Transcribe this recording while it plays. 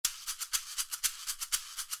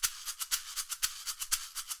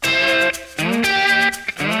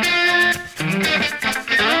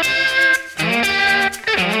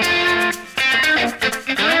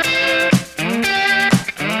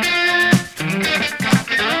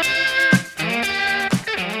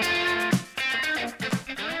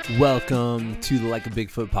Welcome to the Like a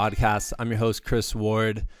Bigfoot podcast. I'm your host, Chris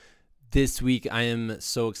Ward. This week, I am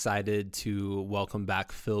so excited to welcome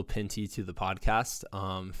back Phil Pinty to the podcast.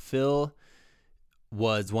 Phil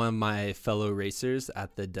was one of my fellow racers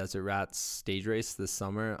at the Desert Rats stage race this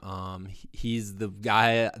summer. He's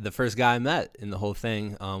the first guy I met in the whole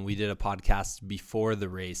thing. We did a podcast before the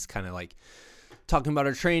race, kind of like talking about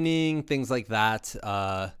our training, things like that.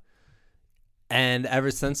 And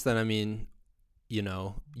ever since then, I mean, you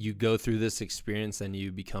know, you go through this experience and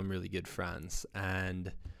you become really good friends.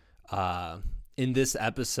 And in this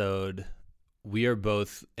episode, we are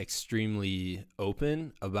both extremely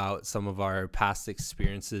open about some of our past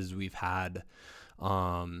experiences we've had,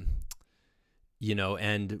 you know,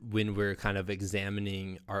 and when we're kind of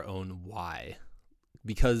examining our own why.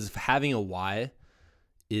 Because having a why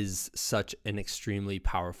is such an extremely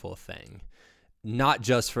powerful thing. Not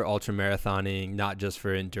just for ultramarathoning, not just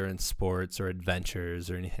for endurance sports or adventures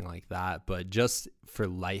or anything like that, but just for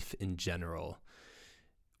life in general.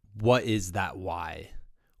 What is that why?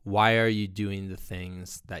 Why are you doing the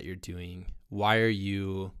things that you're doing? Why,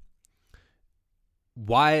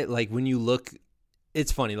 like when you look,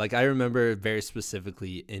 it's funny. Like I remember very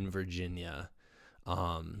specifically in Virginia,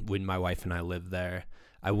 when my wife and I lived there,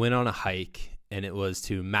 I went on a hike. And it was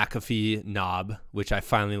to McAfee Knob, which I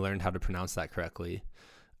finally learned how to pronounce that correctly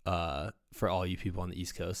for all you people on the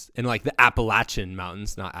East Coast. And like the Appalachian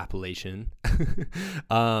Mountains, not Appalachian. But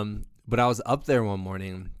I was up there one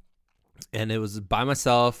morning and it was by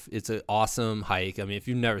myself. It's an awesome hike. I mean, if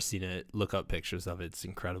you've never seen it, look up pictures of it. It's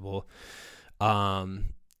incredible.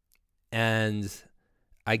 And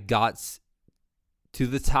I got to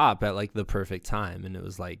the top at like the perfect time. And it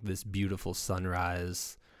was like this beautiful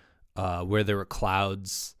sunrise. Where there were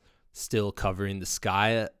clouds still covering the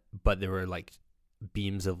sky, but there were like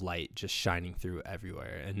beams of light just shining through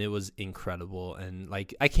everywhere. And it was incredible. And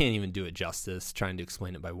like, I can't even do it justice trying to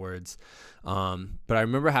explain it by words. But I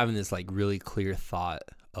remember having this like really clear thought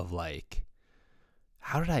of like,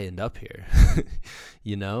 how did I end up here?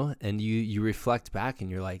 You know? And you reflect back and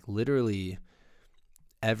you're like, literally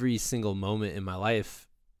every single moment in my life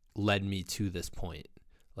led me to this point.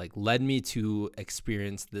 Like led me to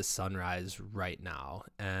experience this sunrise right now.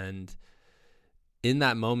 And in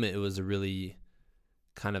that moment, it was a really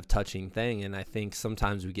kind of touching thing. And I think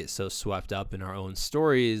sometimes we get so swept up in our own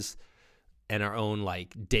stories and our own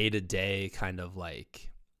like day-to-day kind of like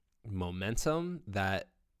momentum that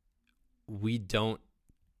we don't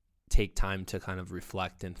take time to kind of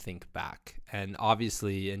reflect and think back. And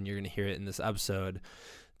obviously, and you're going to hear it in this episode,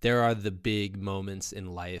 there are the big moments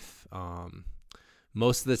in life,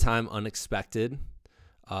 most of the time unexpected,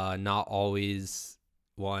 not always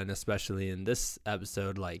one, especially in this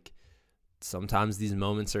episode. Like sometimes these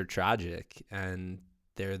moments are tragic and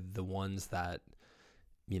they're the ones that,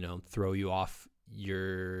 you know, throw you off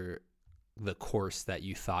the course that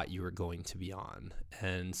you thought you were going to be on.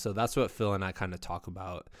 And so that's what Phil and I kind of talk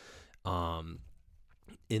about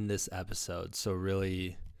in this episode. So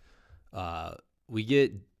really I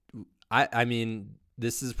mean,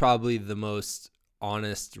 this is probably the most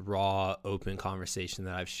honest, raw, open conversation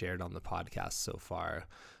that I've shared on the podcast so far,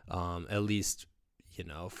 at least, you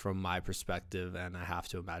know, from my perspective, and I have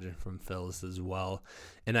to imagine from Phil's as well.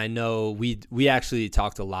 And I know we actually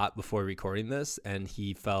talked a lot before recording this, and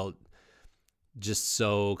he felt just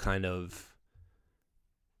so kind of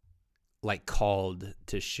like called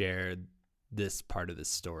to share this part of the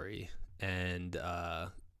story. And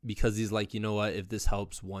because he's like, you know what, if this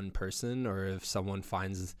helps one person or if someone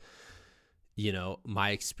finds, you know, my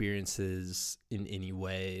experiences in any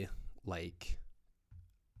way,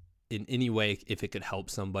 if it could help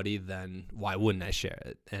somebody, then why wouldn't I share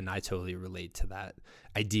it? And I totally relate to that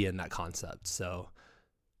idea and that concept. So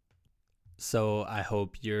I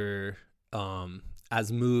hope you're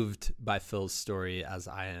as moved by Phil's story as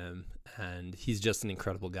I am. And he's just an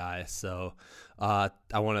incredible guy. So I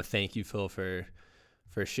want to thank you, Phil, for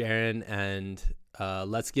sharing, and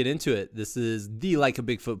let's get into it. This is the Like a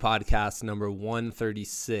Bigfoot podcast, number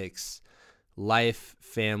 136, Life,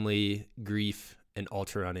 Family, Grief, and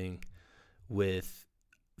Ultra Running with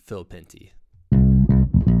Phil Pinty.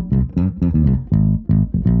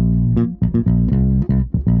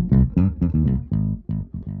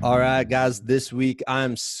 All right, guys, this week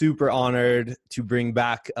I'm super honored to bring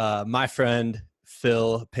back my friend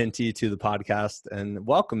Phil Pinty to the podcast. And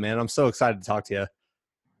welcome, man. I'm so excited to talk to you.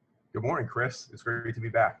 Good morning, Chris. It's great to be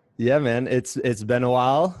back. Yeah, man. It's been a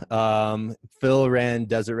while. Phil ran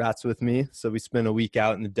Desert Rats with me, so we spent a week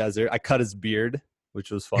out in the desert. I cut his beard,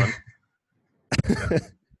 which was fun.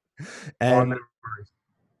 And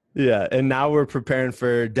Yeah, and now we're preparing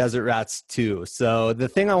for Desert Rats 2. So the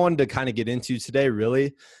thing I wanted to kind of get into today,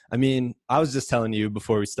 really, I mean, I was just telling you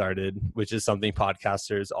before we started, which is something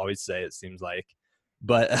podcasters always say, it seems like.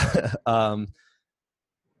 But I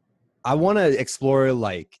want to explore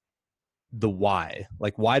like the why.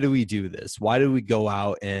 Like, why do we do this? Why do we go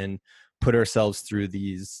out and put ourselves through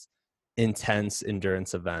these intense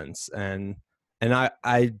endurance events? And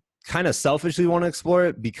I kind of selfishly want to explore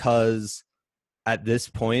it because at this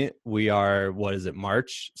point we are, what is it,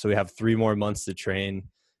 March, so we have 3 more months to train,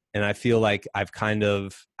 and I feel like I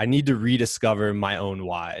need to rediscover my own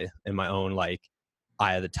why and my own like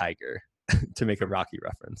eye of the tiger to make a Rocky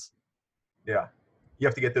reference. Yeah, you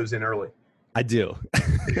have to get those in early. I do.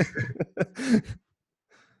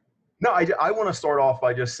 No, I want to start off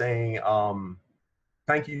by just saying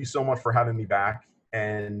thank you so much for having me back.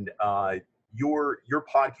 And your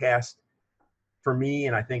podcast for me,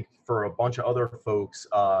 and I think for a bunch of other folks,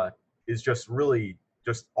 is just really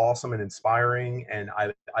just awesome and inspiring. And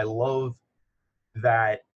I love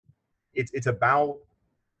that it's about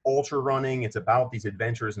ultra running, it's about these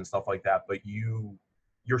adventures and stuff like that. But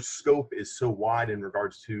your scope is so wide in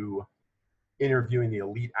regards to interviewing the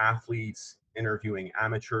elite athletes, interviewing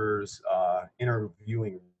amateurs,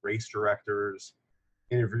 interviewing race directors,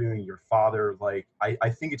 interviewing your father. Like I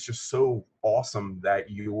think it's just so awesome that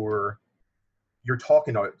you're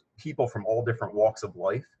talking to people from all different walks of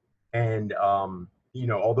life. And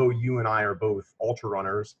although you and I are both ultra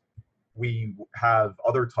runners, we have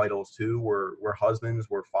other titles too. We're husbands,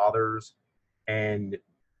 we're fathers, and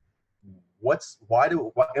I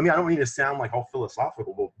mean, I don't need to sound like all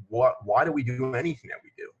philosophical, but why do we do anything that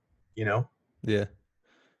we do? You know? Yeah.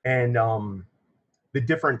 And the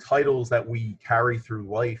different titles that we carry through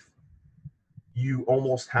life, you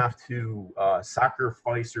almost have to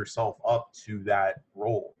sacrifice yourself up to that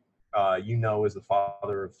role. As the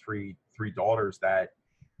father of three daughters, that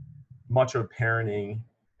much of parenting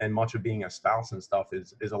and much of being a spouse and stuff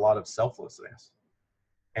is a lot of selflessness.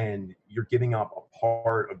 And you're giving up a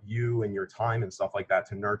part of you and your time and stuff like that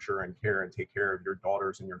to nurture and care and take care of your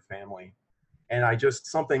daughters and your family. And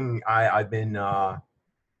I've been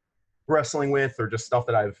wrestling with, or just stuff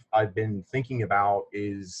that I've been thinking about,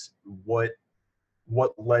 is what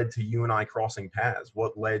led to you and I crossing paths,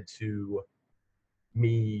 what led to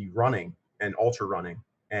me running and ultra running,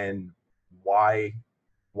 and why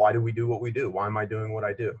do we do what we do? Why am I doing what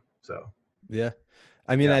I do? So Yeah.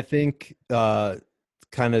 I mean, yeah. I think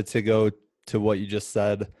kind of to go to what you just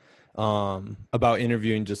said about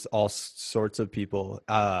interviewing just all sorts of people.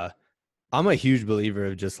 I'm a huge believer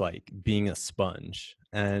of just like being a sponge,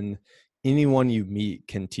 and anyone you meet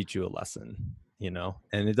can teach you a lesson,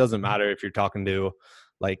 and it doesn't matter if you're talking to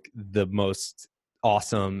like the most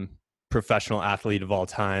awesome professional athlete of all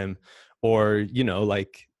time, or,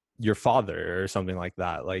 like your father or something like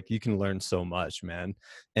that. Like, you can learn so much, man.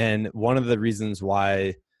 And one of the reasons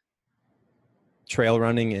why trail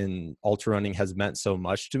running and ultra running has meant so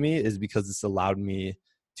much to me is because it's allowed me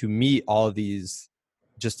to meet all of these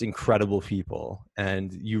just incredible people,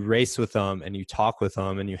 and you race with them and you talk with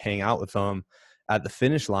them and you hang out with them at the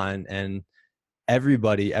finish line, and every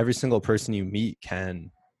single person you meet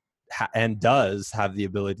can and does have the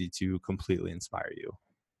ability to completely inspire you.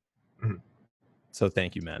 Mm-hmm. So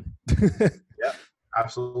thank you, man. Yeah,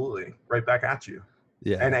 absolutely. Right back at you.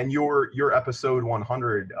 Yeah. And then your episode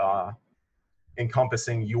 100,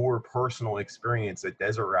 encompassing your personal experience at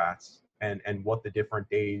Desert Rats, and what the different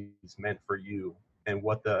days meant for you, and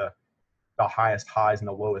what the highest highs and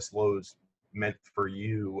the lowest lows meant for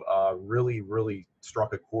you, really, really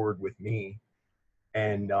struck a chord with me.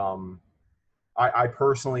 And I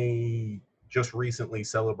personally just recently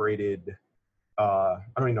celebrated, I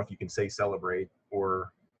don't even know if you can say celebrate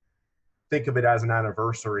or think of it as an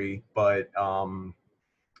anniversary, but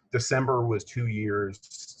December was 2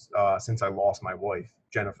 years since I lost my wife,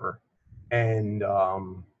 Jennifer. And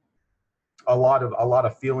a lot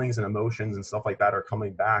of feelings and emotions and stuff like that are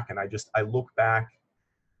coming back. And I look back,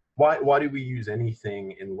 why do we use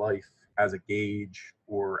anything in life as a gauge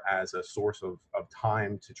or as a source of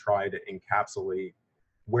time to try to encapsulate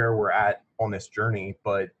where we're at on this journey?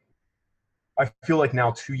 But I feel like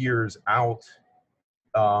now, 2 years out,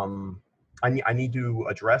 I need to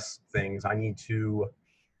address things. I need to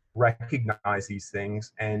recognize these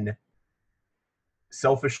things. And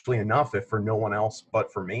selfishly enough, if for no one else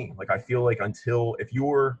but for me, like, I feel like if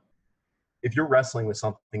you're wrestling with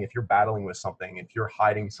something, if you're battling with something, if you're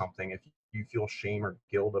hiding something, if you feel shame or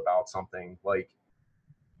guilt about something, like,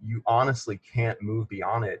 you honestly can't move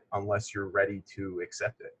beyond it unless you're ready to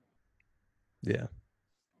accept it. Yeah.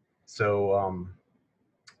 So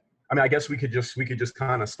I mean, I guess we could just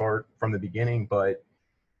kind of start from the beginning. But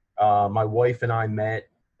my wife and I met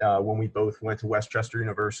when we both went to Westchester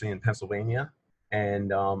University in Pennsylvania,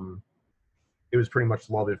 and it was pretty much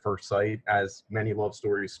love at first sight, as many love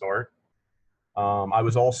stories start. I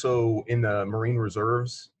was also in the Marine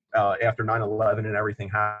Reserves after 9/11 and everything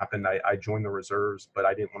happened. I joined the reserves, but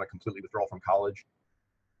I didn't want to completely withdraw from college.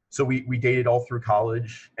 So we dated all through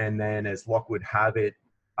college, and then as luck would have it,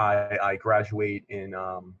 I graduate in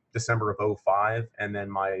December of '05, and then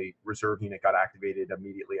my reserve unit got activated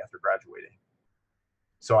immediately after graduating.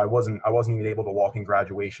 So I wasn't even able to walk in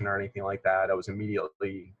graduation or anything like that. I was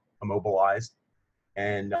immediately immobilized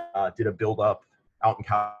and did a build up out in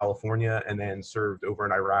California, and then served over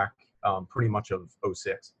in Iraq pretty much of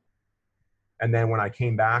 '06. And then when I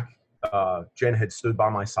came back, Jen had stood by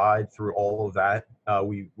my side through all of that.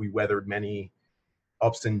 We weathered many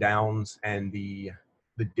ups and downs, and the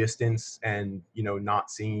distance, and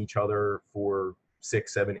not seeing each other for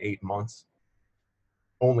 6, 7, 8 months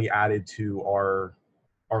only added to our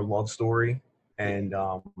love story. And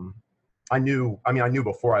I knew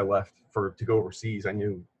before I left to go overseas, I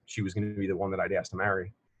knew she was going to be the one that I'd asked to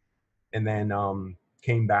marry. And then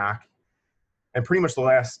came back, and pretty much the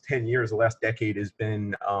last 10 years, the last decade has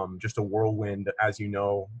been just a whirlwind, as you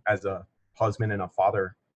know, as a husband and a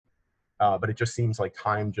father. But it just seems like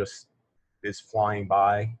time just is flying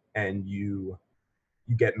by, and you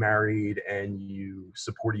get married and you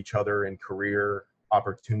support each other in career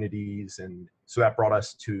opportunities. And so that brought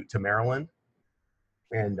us to Maryland.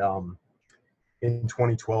 And in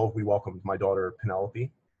 2012, we welcomed my daughter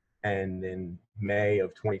Penelope. And in May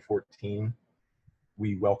of 2014,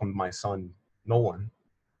 we welcomed my son Nolan.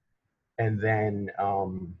 And then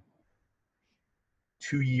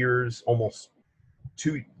 2 years, almost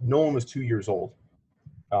two, Nolan was 2 years old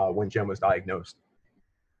when Jen was diagnosed.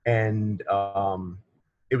 And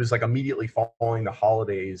it was like immediately following the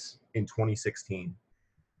holidays in 2016.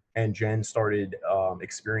 And Jen started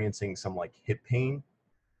experiencing some like hip pain.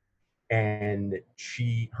 And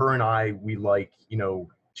her and I,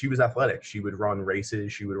 she was athletic. She would run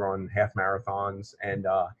races. She would run half marathons. And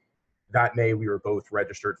that May, we were both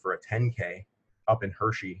registered for a 10K up in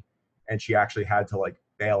Hershey. And she actually had to like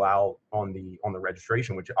bail out on the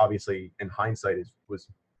registration, which obviously in hindsight was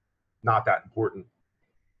not that important.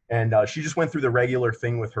 And she just went through the regular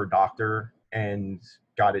thing with her doctor and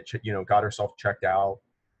got herself checked out.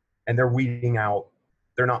 And they're weeding out.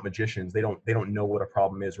 They're not magicians. They don't know what a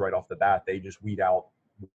problem is right off the bat. They just weed out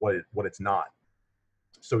what it's not.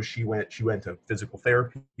 So she went to physical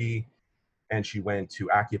therapy, and she went to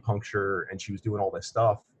acupuncture, and she was doing all this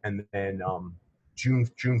stuff. And then June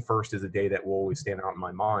 1st is a day that will always stand out in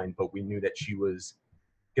my mind. But we knew that she was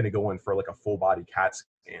going to go in for like a full body CAT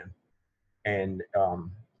scan. And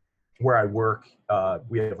where I work,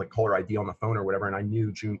 we have like caller ID on the phone or whatever. And I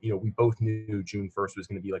knew we both knew June 1st was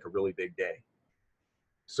going to be like a really big day.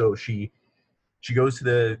 So she goes to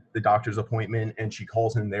the doctor's appointment, and she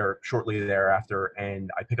calls in there shortly thereafter. And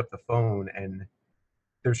I pick up the phone, and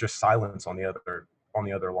there's just silence on the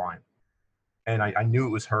other line. And I knew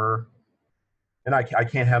it was her. And I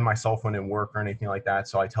can't have my cell phone in work or anything like that.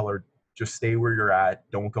 So I tell her, just stay where you're at.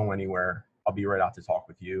 Don't go anywhere. I'll be right out to talk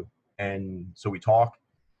with you. And so we talk.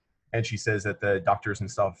 And she says that the doctors and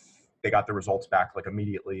stuff, they got the results back like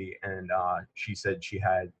immediately. And she said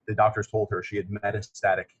the doctors told her she had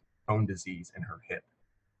metastatic bone disease in her hip.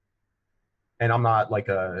 And I'm not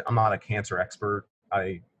a cancer expert.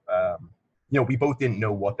 We both didn't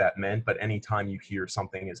know what that meant, but anytime you hear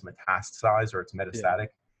something is metastasized or it's metastatic,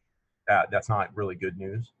 that's not really good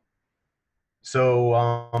news. So,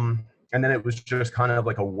 and then it was just kind of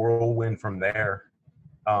like a whirlwind from there.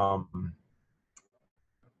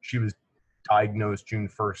 She was diagnosed June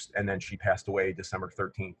 1st, and then she passed away December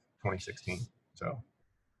 13th, 2016. So,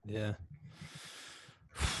 yeah,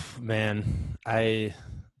 man, I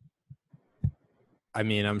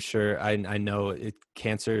mean, I'm sure I know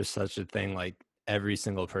cancer is such a thing. Like every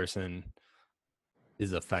single person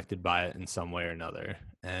is affected by it in some way or another.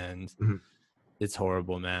 And it's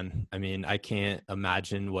horrible, man. I mean, I can't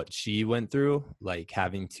imagine what she went through, like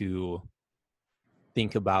having to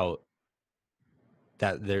think about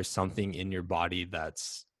that there's something in your body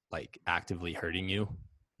that's like actively hurting you,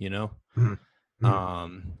 Mm-hmm.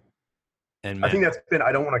 And man, I think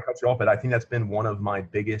I don't want to cut you off, but I think that's been one of my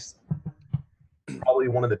probably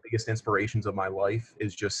one of the biggest inspirations of my life,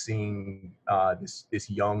 is just seeing this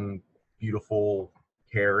young, beautiful,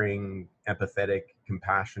 caring, empathetic,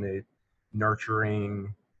 compassionate,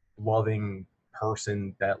 nurturing, loving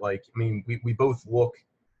person that, like, I mean, we both look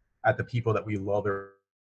at the people that we love or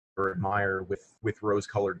admire with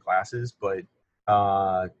rose-colored glasses, but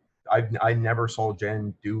I never saw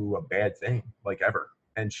Jen do a bad thing, like, ever.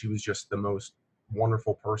 And she was just the most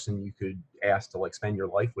wonderful person you could ask to, like, spend your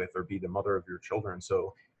life with or be the mother of your children.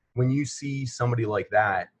 So when you see somebody like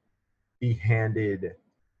that be handed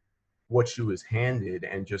what she was handed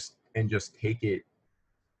and just take it,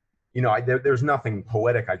 there's nothing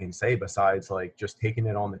poetic I can say besides, like, just taking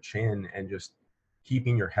it on the chin and just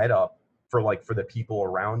keeping your head up for the people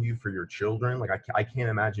around you, for your children. Like, I can't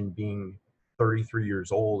imagine being 33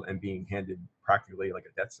 years old and being handed practically like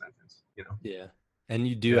a death sentence. Yeah. And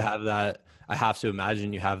you do Yeah. have that, I have to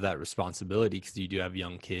imagine you have that responsibility because you do have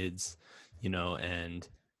young kids, and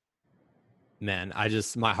man,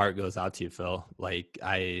 my heart goes out to you, Phil. Like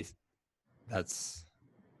that's,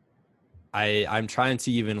 I'm trying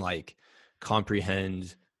to even like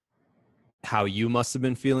comprehend how you must have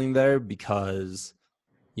been feeling there because,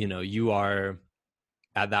 you are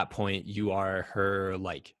at that point, you are her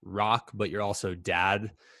like rock, but you're also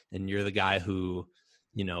dad. And you're the guy who,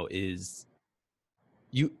 is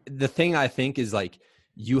the thing I think is like,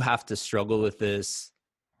 you have to struggle with this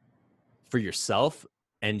for yourself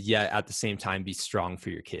and yet at the same time be strong for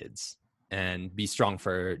your kids and be strong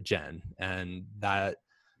for Jen. And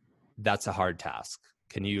that's a hard task.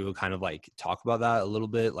 Can you kind of like talk about that a little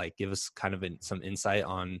bit? Like give us kind of some insight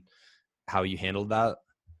on how you handled that?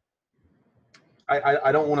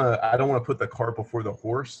 I don't want to put the cart before the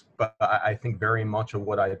horse, but I think very much of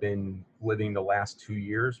what I've been living the last 2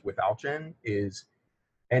 years without Jen is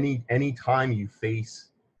any time you face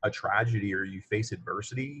a tragedy or you face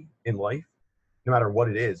adversity in life, no matter what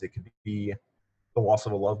it is, it could be the loss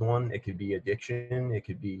of a loved one, it could be addiction, it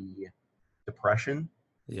could be depression.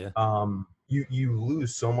 Yeah. You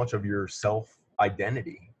lose so much of your self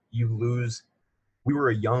identity. We were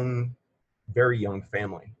a very young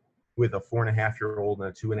family with a 4.5-year-old and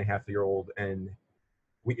a 2.5-year-old, and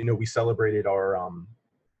we celebrated our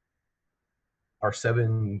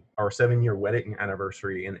 7-year wedding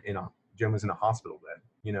anniversary Jen was in a hospital bed.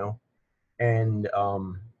 And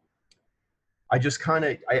I just kind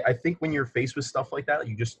of I think when you're faced with stuff like that,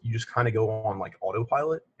 you just kind of go on like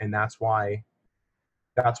autopilot, and that's why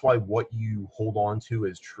what you hold on to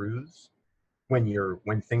as truths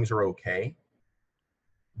when things are okay,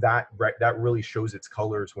 that really shows its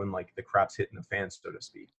colors when like the crap's hitting the fan, so to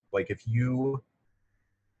speak. Like if you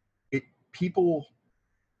it people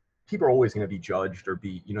are always going to be judged or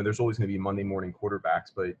there's always going to be Monday morning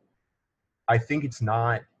quarterbacks, but I think it's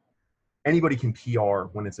not anybody can PR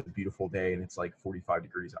when it's a beautiful day and it's like 45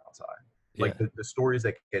 degrees outside. Yeah. Like the stories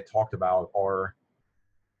that get talked about are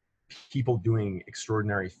people doing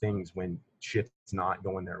extraordinary things when shit's not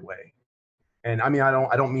going their way. And I mean, I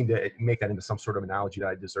don't mean to make that into some sort of analogy that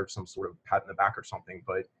I deserve some sort of pat in the back or something,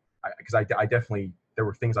 but because I definitely, there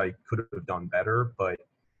were things I could have done better, but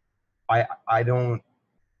I I don't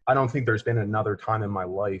I don't think there's been another time in my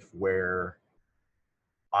life where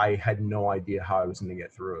I had no idea how I was going to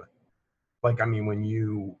get through it. Like, I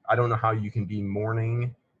mean, I don't know how you can be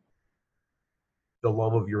mourning the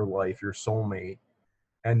love of your life, your soulmate,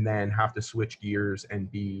 and then have to switch gears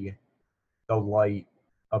and be the light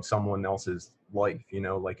of someone else's life,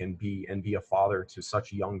 like, and be a father to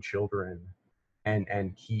such young children, and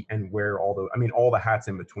wear all the hats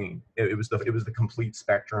in between. It was the complete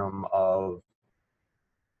spectrum of,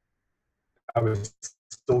 I was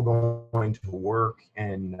still going to work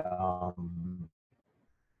and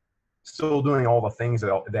still doing all the things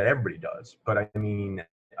that everybody does. But I mean,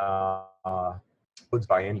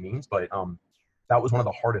 by any means, but that was one of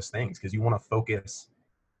the hardest things because you want to focus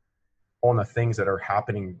on the things that are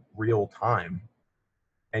happening real time,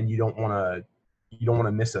 and you don't want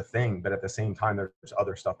to miss a thing, but at the same time there's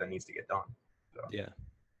other stuff that needs to get done. So.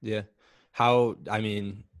 Yeah. How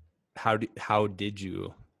did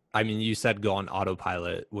you, you said go on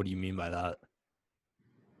autopilot. What do you mean by that?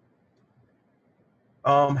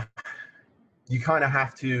 You kind of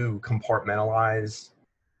have to compartmentalize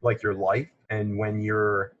like your life, and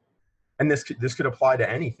this could apply to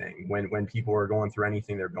anything when people are going through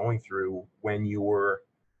anything they're going through.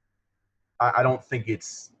 I don't think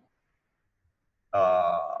it's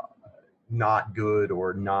not good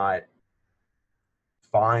or not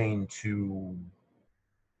fine to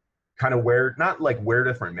kind of wear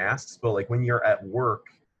different masks, but like when you're at work,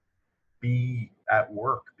 be at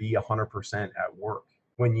work, be 100% at work.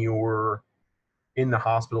 When you're in the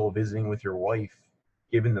hospital visiting with your wife,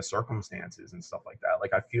 given the circumstances and stuff like that,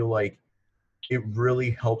 like I feel like it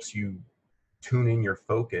really helps you tune in your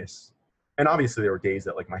focus. And obviously there were days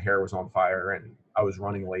that like my hair was on fire and I was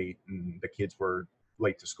running late and the kids were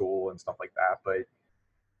late to school and stuff like that, but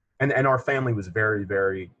and our family was very,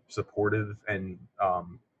 very supportive, and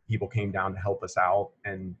people came down to help us out.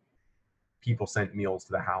 And people sent meals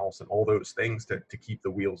to the house and all those things to keep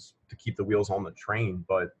the wheels on the train.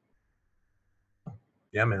 But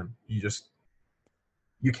yeah, man, you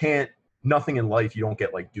can't, nothing in life you don't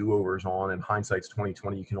get like do-overs on, and hindsight's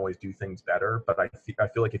 2020. You can always do things better, but I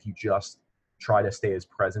feel like if you just try to stay as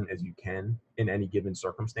present as you can in any given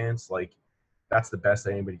circumstance, like that's the best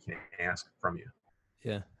that anybody can ask from you.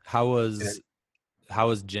 Yeah. And How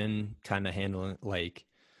was Jen kind of handling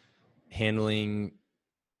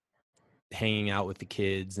hanging out with the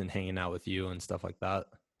kids and hanging out with you and stuff like that?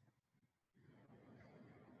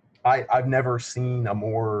 I've never seen a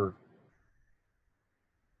more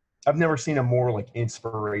like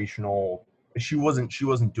inspirational. She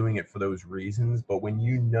wasn't doing it for those reasons, but when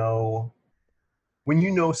you know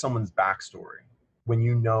someone's backstory, when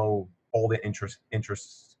you know all the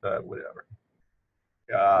interests, whatever,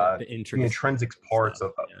 The the intricacies intrinsic stuff. parts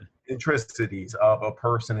of Yeah. intricities of a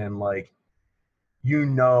person, and like, you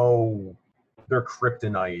know, their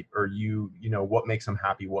kryptonite, or you know what makes them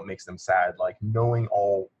happy, what makes them sad, like knowing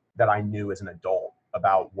all that I knew as an adult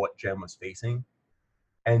about what Jen was facing,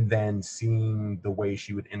 and then seeing the way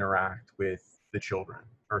she would interact with the children,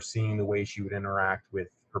 or seeing the way she would interact with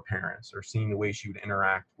her parents, or seeing the way she would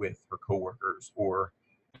interact with her coworkers, or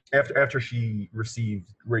after she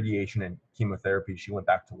received radiation and chemotherapy, she went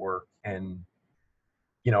back to work. And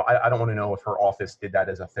I don't want to know if her office did that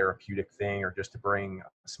as a therapeutic thing or just to bring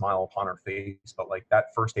a smile upon her face, but like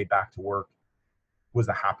that first day back to work was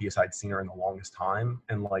the happiest I'd seen her in the longest time.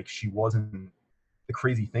 And like, she wasn't, the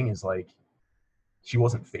crazy thing is, like, she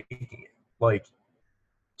wasn't faking it. Like,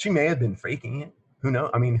 she may have been faking it. Who knows?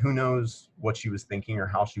 I mean, who knows what she was thinking or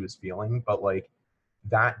how she was feeling, but like,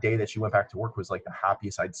 that day that she went back to work was like the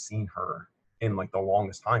happiest I'd seen her in like the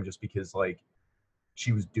longest time, just because like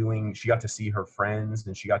she got to see her friends,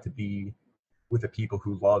 and she got to be with the people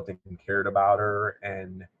who loved and cared about her.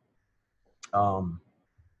 And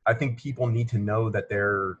I think people need to know that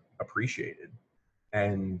they're appreciated.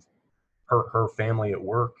 And her family at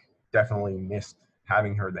work definitely missed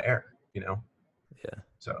having her there. Yeah.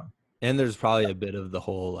 So And there's probably a bit of the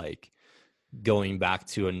whole like going back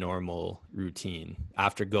to a normal routine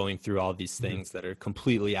after going through all these things that are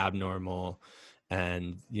completely abnormal.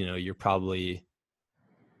 And you're probably,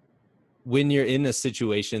 when you're in a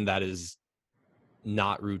situation that is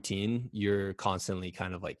not routine, you're constantly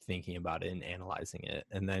kind of like thinking about it and analyzing it.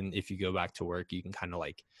 And then if you go back to work, you can kind of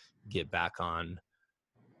like get back on,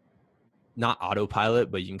 not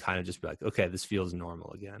autopilot, but you can kind of just be like, okay, this feels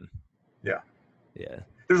normal again. yeah, Yeah.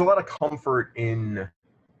 there's a lot of comfort in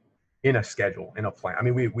a schedule, in a plan. I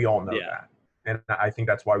mean, we all know that, and I think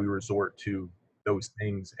that's why we resort to those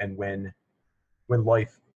things. And when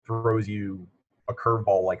life throws you a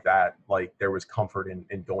curveball like that, like, there was comfort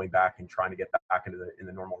in going back and trying to get back into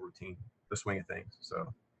the normal routine, the swing of things.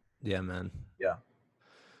 So Yeah, man. yeah.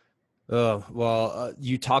 Oh, well,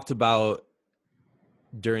 you talked about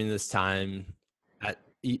during this time at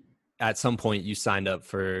at some point you signed up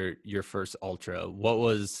for your first ultra. What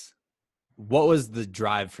was the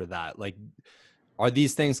drive for that? Like, are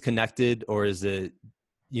these things connected, or is it,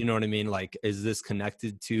 you know what I mean? Like, is this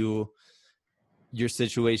connected to your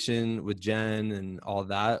situation with Jen and all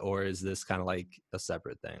that, or is this kind of like a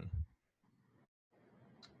separate thing?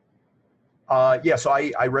 Yeah, so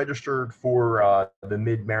I registered for the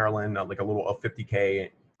Mid Maryland, like a 50K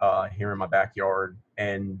here in my backyard,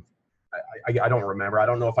 and I don't remember. I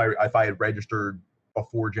don't know if I had registered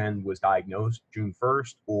before Jen was diagnosed, June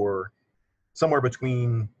 1st, or somewhere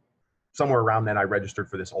around then. I registered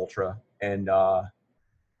for this ultra, and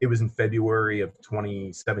it was in February of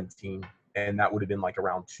 2017, and that would have been like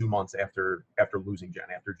around 2 months after losing Jen,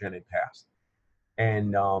 after Jen had passed.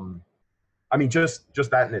 And I mean, just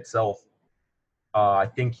that in itself. I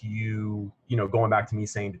think going back to me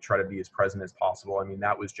saying to try to be as present as possible. I mean,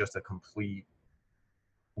 that was just a complete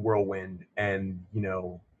whirlwind. And,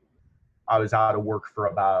 I was out of work for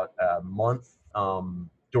about a month.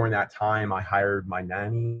 During that time, I hired my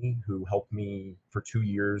nanny, who helped me for 2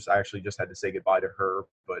 years. I actually just had to say goodbye to her,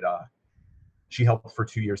 but she helped for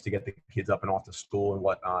 2 years to get the kids up and off to school and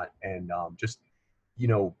whatnot. And just,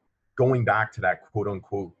 going back to that quote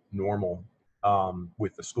unquote normal,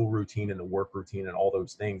 with the school routine and the work routine and all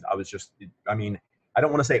those things. I mean, I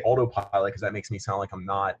don't want to say autopilot, because that makes me sound like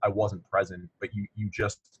I wasn't present, but you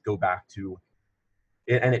just go back to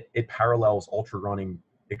it, and it parallels ultra running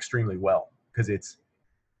extremely well, because it's,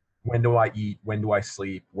 when do I eat? When do I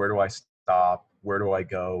sleep? Where do I stop? Where do I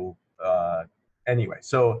go? Anyway,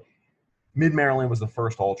 so Mid Maryland was the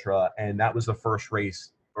first ultra, and that was the first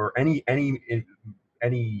race, or any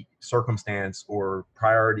circumstance or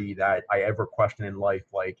priority that I ever questioned in life.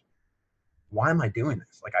 Like, why am I doing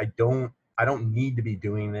this? Like, I don't need to be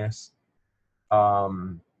doing this.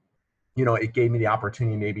 You know, it gave me the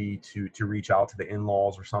opportunity maybe to reach out to the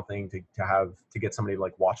in-laws or something, to get somebody to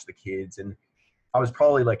like watch the kids. And I was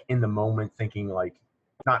probably like in the moment thinking like,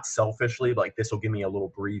 not selfishly, but like this will give me a little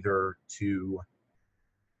breather to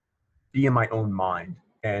be in my own mind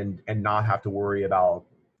and not have to worry about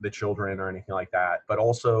the children or anything like that. But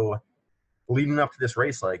also leading up to this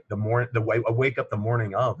race, like the way I wake up the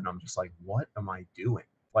morning of, and I'm just like, what am I doing?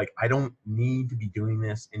 Like, I don't need to be doing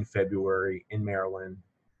this in February in Maryland.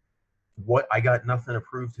 What, I got nothing to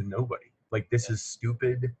prove to nobody. Like, this is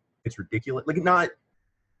stupid. It's ridiculous. Like, not,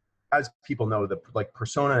 as people know, the like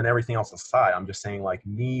persona and everything else aside, I'm just saying, like,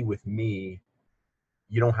 me with me,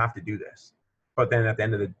 you don't have to do this. But then at the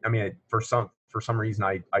end of the, I mean, for some reason,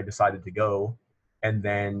 I decided to go. And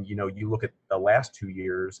then, you know, you look at the last 2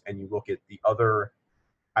 years and you look at the other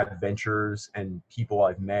adventures and people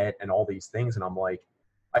I've met and all these things, and I'm like,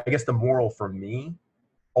 I guess the moral for me,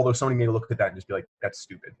 although somebody may look at that and just be like, that's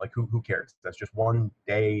stupid. Like, who cares? That's just one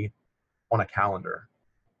day on a calendar.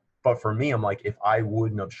 But for me, I'm like, if I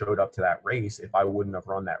wouldn't have showed up to that race, if I wouldn't have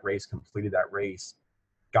run that race, completed that race,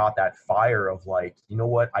 got that fire of like, you know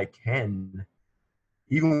what, I can,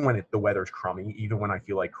 even when the weather's crummy, even when I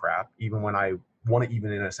feel like crap, even when I want to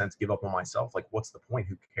even in a sense give up on myself, like, what's the point?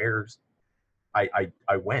 Who cares? I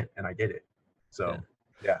went and I did it. So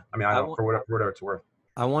yeah, I mean, I don't, for whatever it's worth.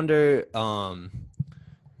 I wonder,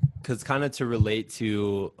 because kind of to relate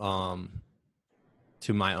to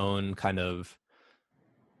my own kind of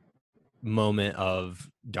moment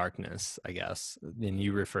of darkness, I guess, and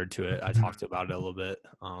you referred to it. I talked about it a little bit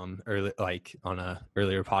early, like on a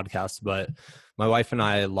earlier podcast. But my wife and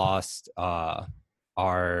I lost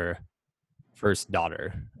our first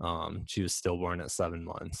daughter. She was stillborn at 7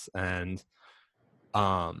 months, and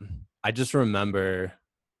I just remember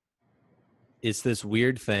it's this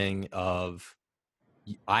weird thing of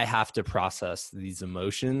I have to process these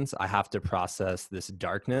emotions. I have to process this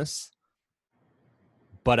darkness,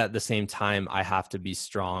 but at the same time, I have to be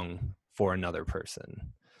strong for another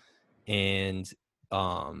person. And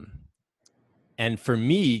for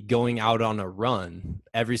me, going out on a run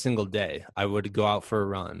every single day, I would go out for a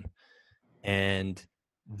run, and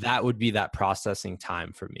that would be that processing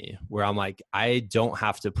time for me where I'm like, I don't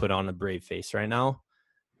have to put on a brave face right now.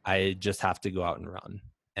 I just have to go out and run.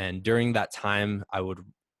 And during that time, I would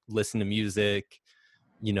listen to music.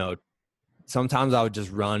 You know, sometimes I would just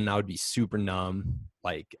run and I would be super numb.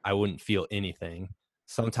 Like, I wouldn't feel anything.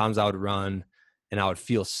 Sometimes I would run and I would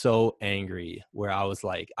feel so angry where I was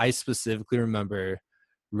like, I specifically remember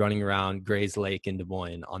running around Gray's Lake in Des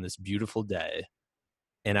Moines on this beautiful day.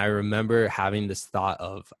 And I remember having this thought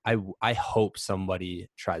of, I hope somebody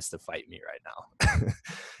tries to fight me right now.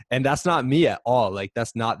 And that's not me at all. Like,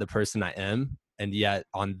 that's not the person I am. And yet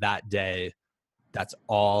on that day, that's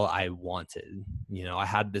all I wanted. You know, I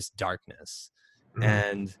had this darkness.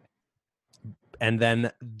 Mm-hmm. And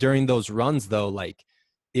then during those runs though, like,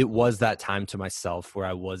 it was that time to myself where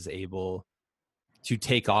I was able to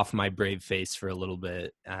take off my brave face for a little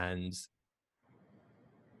bit and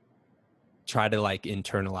try to like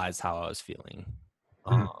internalize how I was feeling.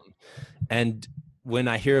 Mm-hmm. And when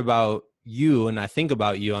I hear about you and I think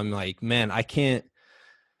about you, I'm like, man, I can't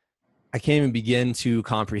even begin to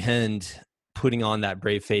comprehend putting on that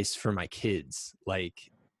brave face for my kids,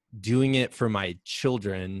 like doing it for my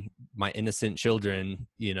children, my innocent children,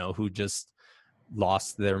 you know, who just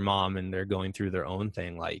lost their mom and they're going through their own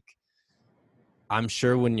thing. Like, I'm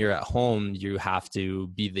sure when you're at home, you have to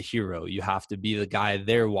be the hero. You have to be the guy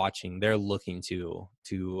they're watching, they're looking to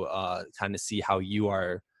kind of see how you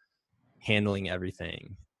are handling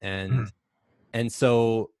everything. And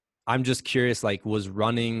so I'm just curious, like, was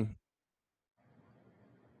running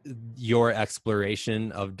your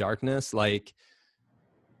exploration of darkness? Like,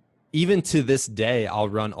 even to this day, I'll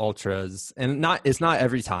run ultras, and it's not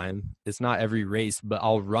every time, it's not every race, but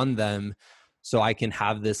I'll run them so I can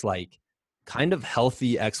have this like kind of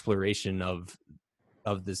healthy exploration of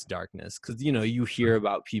this darkness. Because, you know, you hear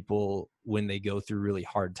about people when they go through really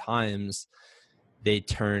hard times, they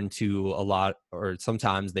turn to a lot, or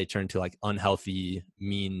sometimes they turn to like unhealthy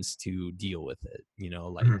means to deal with it, you know,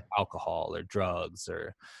 like alcohol or drugs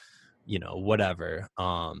or, you know, whatever.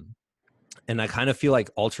 And I kind of feel like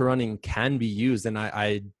ultra running can be used, and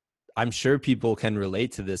I'm sure people can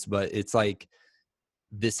relate to this, but it's like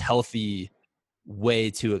this healthy way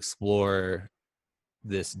to explore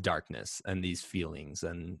this darkness and these feelings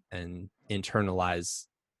and internalize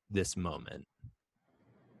this moment.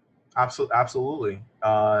 Absolutely.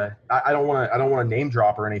 I don't want to name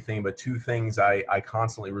drop or anything, but two things I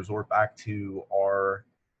constantly resort back to are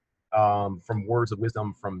from words of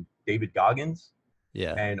wisdom from David Goggins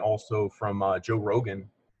Yeah. and also from Joe Rogan.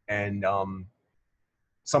 And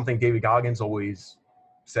something David Goggins always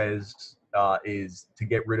says is to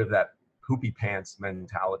get rid of that poopy pants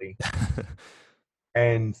mentality.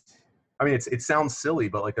 And I mean, it sounds silly,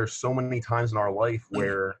 but like there's so many times in our life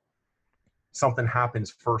where something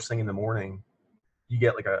happens first thing in the morning, you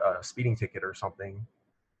get like a speeding ticket or something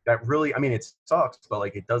that really, I mean, it sucks, but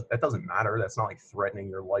like that doesn't matter. That's not like threatening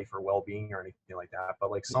your life or well-being or anything like that.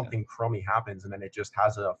 But like Yeah. something crummy happens and then it just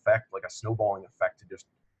has an effect, like a snowballing effect to just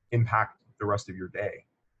impact the rest of your day.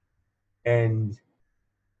 And,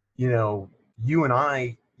 you know, you and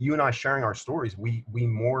I sharing our stories, we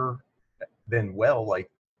more than well, like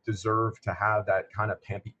deserve to have that kind of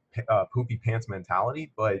poopy pants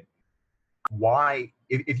mentality. But why,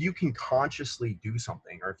 if you can consciously do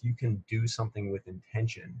something or if you can do something with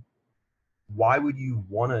intention, why would you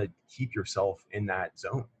want to keep yourself in that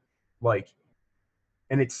zone? Like,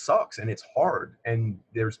 and it sucks and it's hard and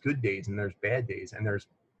there's good days and there's bad days and there's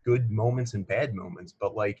good moments and bad moments.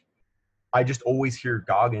 But like, I just always hear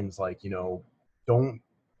Goggins like, you know, don't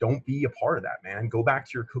don't be a part of that, man. Go back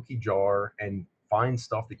to your cookie jar and find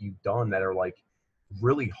stuff that you've done that are like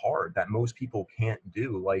really hard that most people can't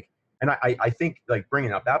do. Like, and I think like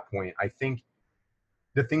bringing up that point, I think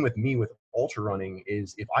the thing with me with ultra running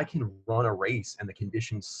is if I can run a race and the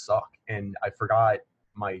conditions suck and I forgot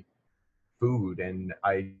my food and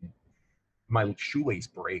my shoelace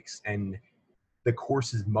breaks and the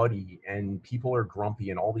course is muddy and people are grumpy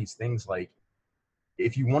and all these things, like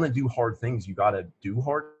if you want to do hard things, you got to do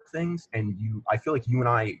hard things. And I feel like you and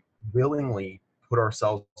I willingly put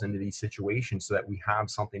ourselves into these situations so that we have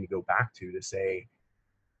something to go back to say,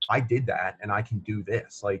 I did that and I can do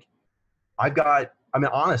this. Like I mean,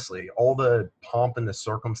 honestly, all the pomp and the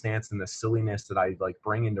circumstance and the silliness that I like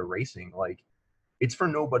bring into racing, like it's for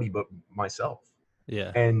nobody but myself.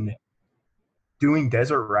 Yeah. And doing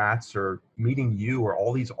Desert Rats or meeting you or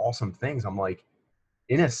all these awesome things, I'm like,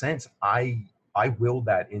 in a sense, I willed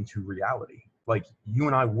that into reality. Like you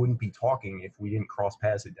and I wouldn't be talking if we didn't cross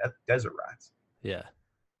paths at Desert Rats. Yeah.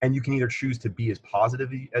 And you can either choose to be as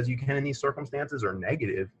positive as you can in these circumstances or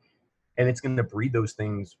negative, and it's going to breed those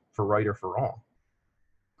things for right or for wrong.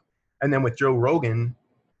 And then with Joe Rogan,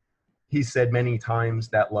 he said many times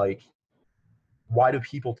that like, why do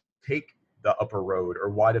people take the upper road or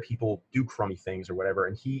why do people do crummy things or whatever?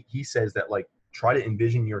 And he says that like, try to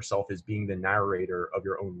envision yourself as being the narrator of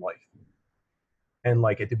your own life. And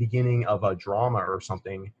like at the beginning of a drama or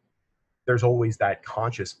something, there's always that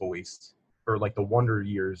conscious voice or like the Wonder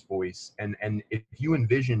Years voice. And if you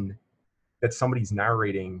envision that somebody's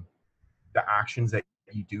narrating the actions that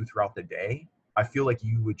you do throughout the day, I feel like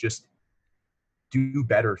you would just do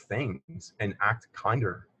better things and act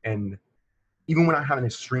kinder. And even when I have an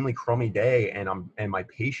extremely crummy day and my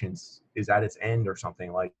patience is at its end or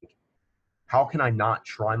something, like how can I not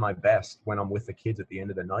try my best when I'm with the kids at the end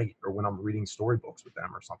of the night or when I'm reading storybooks with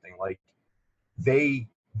them or something? Like they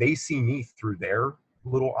see me through their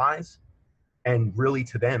little eyes, and really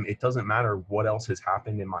to them it doesn't matter what else has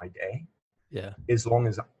happened in my day. Yeah. As long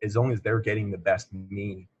as they're getting the best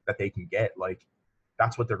me that they can get, like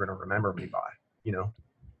that's what they're going to remember me by, you know?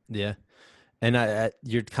 Yeah. And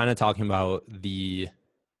you're kind of talking about the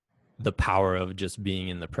power of just being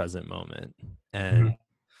in the present moment. And Mm-hmm.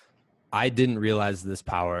 I didn't realize this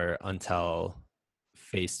power until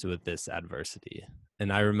faced with this adversity.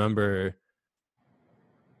 And I remember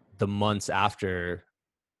the months after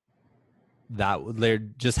that, there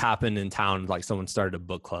just happened in town, like someone started a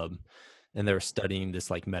book club and they were studying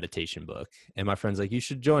this like meditation book. And my friend's like, you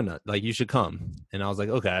should join us, like you should come. And I was like,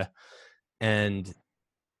 okay. And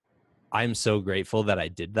I'm so grateful that I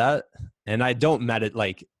did that. And I don't meditate,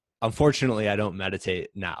 like, unfortunately, I don't meditate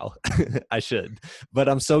now. I should, but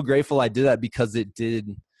I'm so grateful I did that because it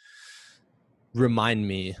did remind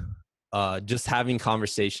me, just having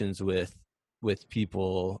conversations with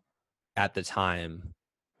people at the time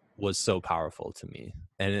was so powerful to me.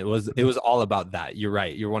 And it was all about that. You're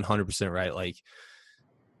right. You're 100% right. Like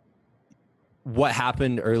what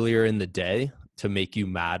happened earlier in the day to make you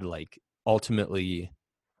mad, like ultimately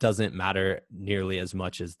doesn't matter nearly as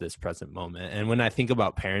much as this present moment. And when I think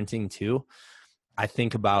about parenting too, I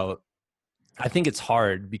think it's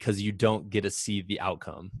hard because you don't get to see the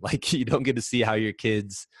outcome. Like you don't get to see how your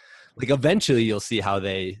kids, like eventually you'll see how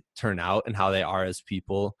they turn out and how they are as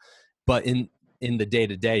people. But in the day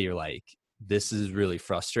to day, you're like, this is really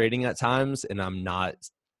frustrating at times. And I'm not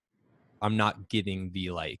getting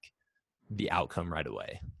the outcome right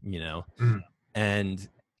away, you know? Mm-hmm. And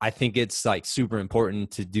I think it's like super important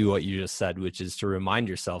to do what you just said, which is to remind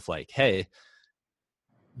yourself like, hey,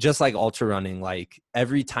 just like ultra running, like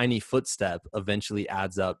every tiny footstep eventually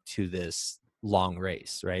adds up to this long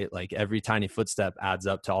race, right? Like every tiny footstep adds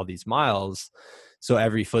up to all these miles. So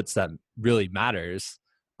every footstep really matters.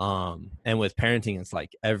 And with parenting, it's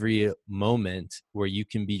like every moment where you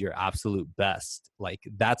can be your absolute best, like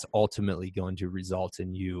that's ultimately going to result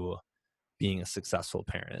in you being a successful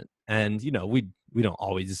parent. And, you know, we don't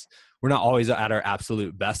always, we're not always at our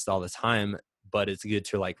absolute best all the time, but it's good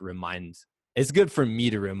to like it's good for me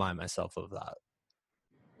to remind myself of that.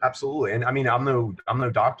 Absolutely. And I mean, I'm no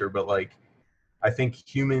doctor, but like I think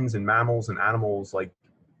humans and mammals and animals, like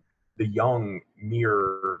the young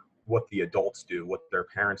mirror what the adults do, what their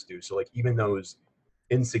parents do. So like even those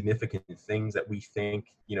insignificant things that we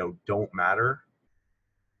think, you know, don't matter.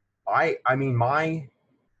 I mean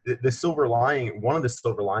the silver lining, one of the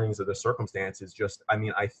silver linings of the circumstance is just, I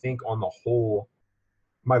mean, I think on the whole,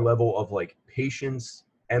 my level of like patience,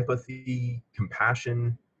 empathy,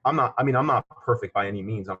 compassion. I'm not perfect by any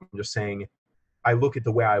means. I'm just saying I look at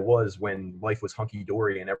the way I was when life was hunky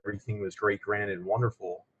dory and everything was great, grand, and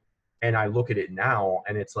wonderful. And I look at it now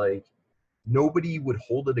and it's like nobody would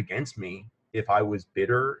hold it against me if I was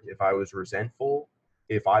bitter, if I was resentful,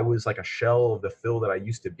 if I was like a shell of the Phil that I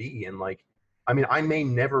used to be. And like, I mean, I may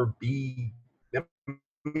never be, I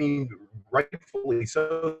mean, rightfully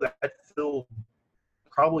so, that Phil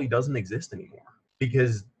probably doesn't exist anymore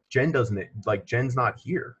because Jen doesn't, like, Jen's not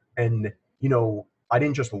here. And, you know, I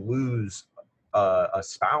didn't just lose a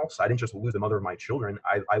spouse. I didn't just lose the mother of my children.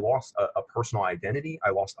 I lost a personal identity.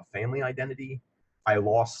 I lost a family identity. I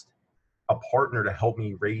lost a partner to help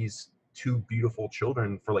me raise two beautiful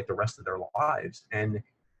children for like the rest of their lives. And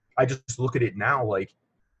I just look at it now, like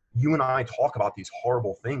you and I talk about these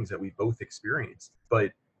horrible things that we both experienced,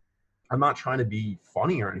 but I'm not trying to be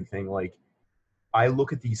funny or anything. Like I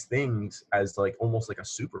look at these things as like almost like a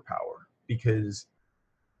superpower because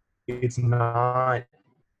it's not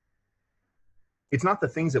it's not the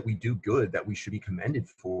things that we do good that we should be commended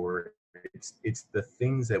for. It's the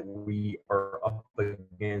things that we are up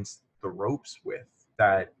against the ropes with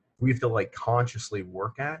that we have to like consciously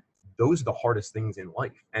work at. Those are the hardest things in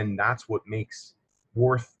life, and that's what makes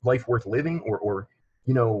life worth living. Or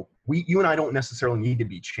you know, you and I don't necessarily need to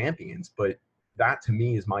be champions, but that to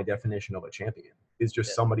me is my definition of a champion, is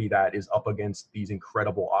just somebody that is up against these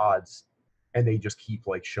incredible odds and they just keep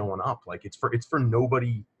like showing up. Like it's for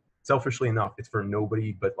nobody, selfishly enough, it's for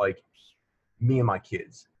nobody but like me and my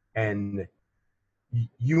kids. And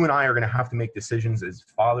you and I are going to have to make decisions as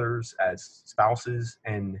fathers, as spouses,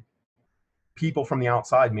 and people from the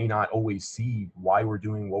outside may not always see why we're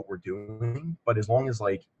doing what we're doing. But as long as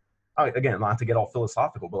like, again, not to get all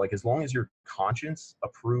philosophical, but like as long as your conscience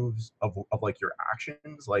approves of like your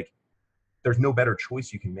actions, like there's no better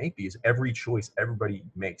choice you can make, because every choice everybody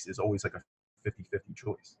makes is always like a 50-50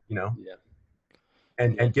 choice, you know? Yeah.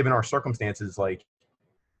 And given our circumstances, like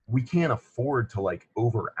we can't afford to like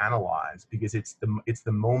overanalyze, because it's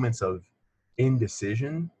the moments of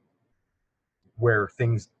indecision where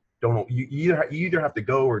things don't, you either have to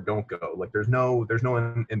go or don't go. Like there's no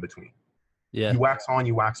in between. Yeah. You wax on,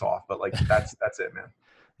 you wax off, but like that's it, man.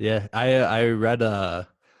 Yeah. I read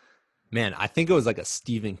man, I think it was like a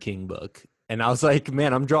Stephen King book. And I was like,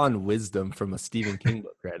 man, I'm drawing wisdom from a Stephen King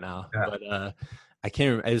book right now. Yeah. But I can't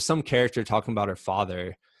remember. It was some character talking about her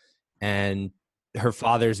father, and her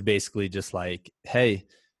father's basically just like, hey,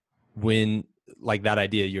 when like that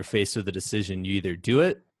idea, you're faced with a decision, you either do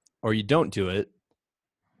it or you don't do it.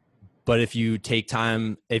 But if you take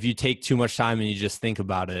too much time and you just think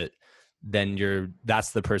about it, then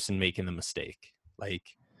that's the person making the mistake. Like,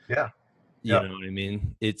 Yeah. you know what I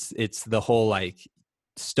mean? It's the whole like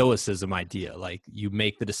stoicism idea. Like you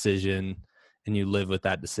make the decision and you live with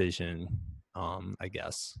that decision, I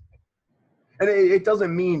guess. And it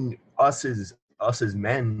doesn't mean us as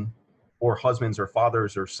men or husbands or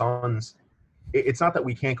fathers or sons, it's not that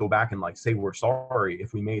we can't go back and like say we're sorry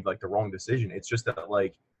if we made like the wrong decision. It's just that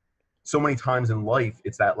like so many times in life,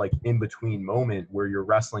 it's that like in between moment where you're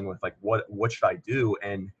wrestling with like what should I do.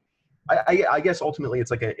 And I guess ultimately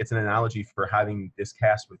it's like it's an analogy for having this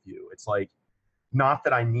cast with you. It's like, not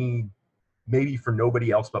that I need, maybe for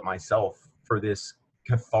nobody else but myself, for this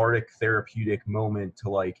cathartic therapeutic moment to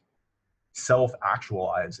like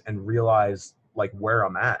self-actualize and realize like where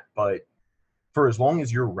I'm at. But for as long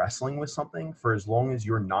as you're wrestling with something, for as long as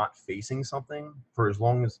you're not facing something, for as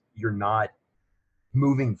long as you're not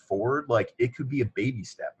moving forward, like it could be a baby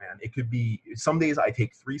step, man. It could be, some days I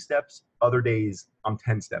take 3 steps, other days I'm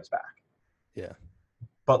 10 steps back. Yeah.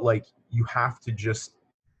 But like you have to just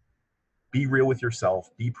be real with yourself,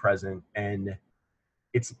 be present. And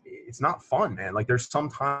it's it's not fun, man. Like there's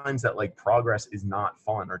sometimes that like progress is not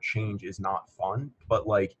fun or change is not fun, but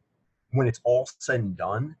like when it's all said and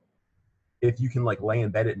done, if you can like lay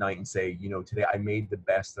in bed at night and say, you know, today I made the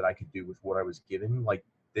best that I could do with what I was given, like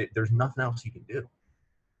there's nothing else you can do.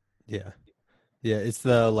 Yeah. Yeah. It's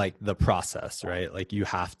the process, right? Like you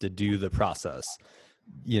have to do the process.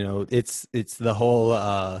 You know, it's the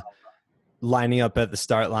whole, lining up at the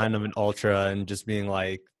start line of an ultra and just being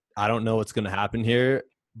like, I don't know what's going to happen here,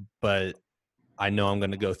 but I know I'm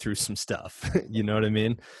going to go through some stuff. You know what I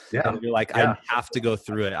mean? Yeah. And you're like, Yeah. I have to go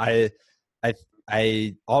through it.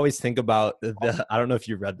 I always think about I don't know if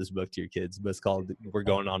you read this book to your kids, but it's called We're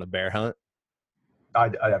Going on a Bear Hunt. I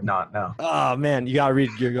have not, no. Oh man, you gotta read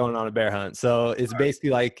You're Going on a Bear Hunt. So it's basically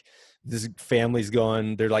like this family's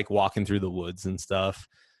going, they're like walking through the woods and stuff.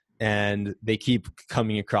 And they keep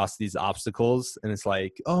coming across these obstacles. And it's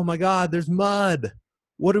like, oh my God, there's mud.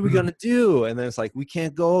 What are we going to do? And then it's like, we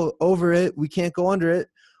can't go over it. We can't go under it.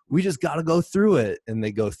 We just got to go through it. And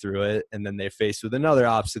they go through it. And then they're faced with another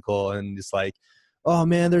obstacle. And it's like, oh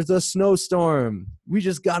man, there's a snowstorm. We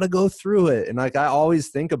just got to go through it. And like, I always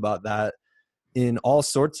think about that in all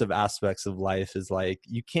sorts of aspects of life, is like,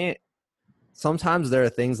 you can't, sometimes there are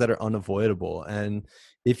things that are unavoidable. And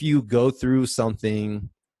if you go through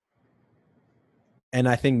something, and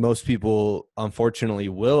I think most people unfortunately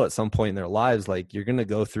will at some point in their lives, like you're going to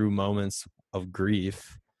go through moments of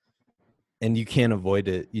grief and you can't avoid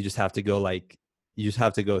it. You just have to go you just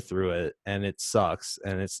have to go through it, and it sucks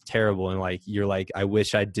and it's terrible. And like, you're like, I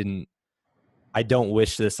don't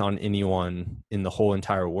wish this on anyone in the whole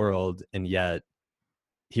entire world. And yet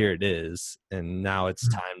here it is. And now it's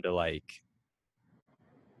time to like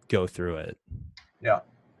go through it. Yeah.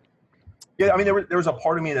 Yeah. I mean, there was a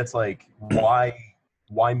part of me that's like,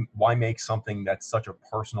 why make something that's such a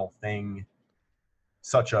personal thing,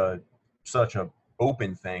 such a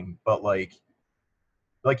open thing, but like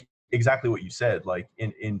exactly what you said, like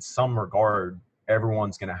in some regard,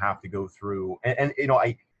 everyone's going to have to go through, and you know,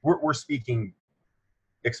 we're speaking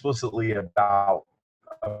explicitly about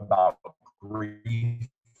grief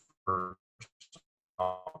or,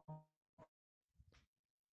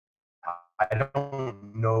 I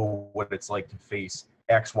don't know what it's like to face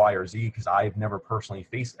X, Y, or Z, because I've never personally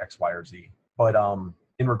faced X, Y, or Z. But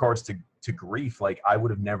in regards to grief, like I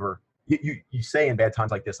would have never. You say in bad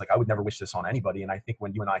times like this, like I would never wish this on anybody. And I think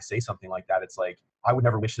when you and I say something like that, it's like I would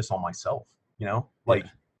never wish this on myself. You know, like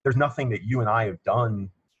there's nothing that you and I have done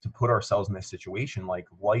to put ourselves in this situation. Like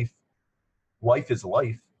life is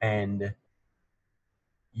life, and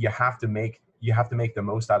you have to make the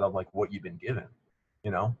most out of like what you've been given.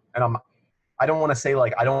 You know, and I don't want to say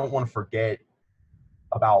like I don't want to forget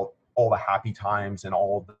about all the happy times and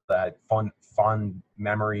all that fun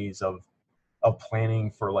memories of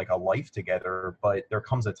planning for like a life together, but there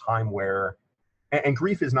comes a time where, and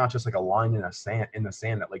grief is not just like a line in the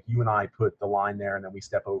sand that like you and I put the line there and then we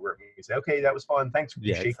step over it and we say, okay, that was fun, thanks.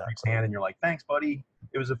 You shake Grief's hand and you're like, thanks buddy,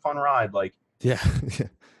 it was a fun ride. Like, yeah.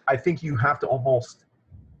 I think you have to almost,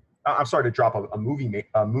 I'm sorry to drop a movie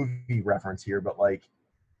reference here, but like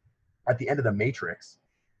at the end of the Matrix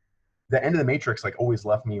like always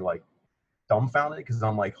left me like dumbfounded, because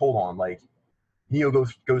I'm like, hold on, like Neo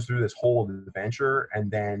goes through this whole adventure,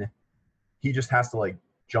 and then he just has to like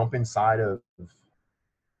jump inside of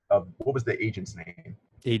what was the agent's name?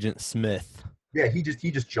 Agent Smith. Yeah, he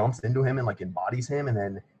just jumps into him and like embodies him, and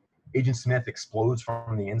then Agent Smith explodes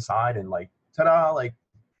from the inside and like ta-da, like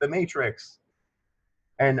the Matrix.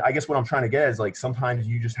 And I guess what I'm trying to get is like sometimes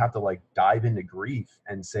you just have to like dive into grief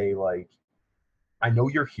and say like, I know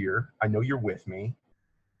you're here, I know you're with me,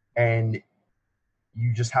 and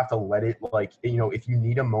you just have to let it, like, you know, if you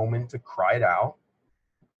need a moment to cry it out,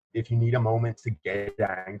 if you need a moment to get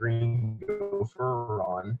angry and go for a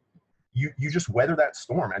run, you just weather that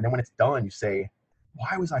storm. And then when it's done, you say,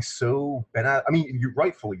 why was I so bent out? I mean, you're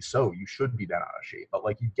rightfully so, you should be bent out of shape, but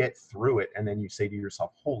like you get through it and then you say to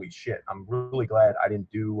yourself, holy shit, I'm really glad I didn't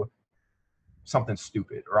do something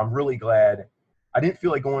stupid, or I'm really glad I didn't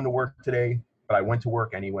feel like going to work today, but I went to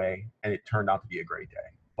work anyway and it turned out to be a great day.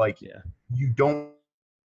 Like, you don't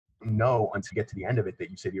know until you get to the end of it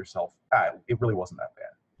that you say to yourself, it really wasn't that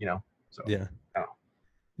bad, you know? So yeah. I don't know.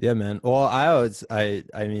 Yeah, man. Well,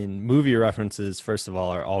 I mean, movie references, first of all,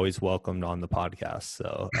 are always welcomed on the podcast.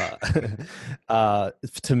 So,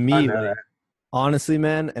 to me, like, honestly,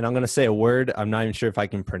 man, and I'm going to say a word I'm not even sure if I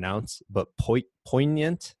can pronounce, but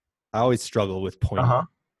poignant. I always struggle with poignant.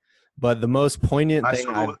 But the most poignant thing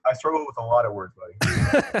I struggle with a lot of words,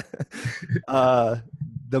 buddy.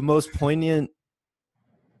 The most poignant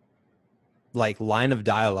like line of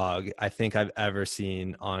dialogue I think I've ever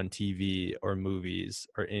seen on TV or movies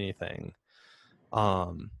or anything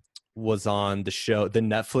um was on the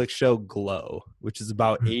Netflix show Glow, which is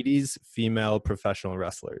about Mhm. 80s female professional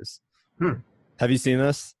wrestlers. Hmm. Have you seen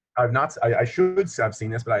this? I've not. I should have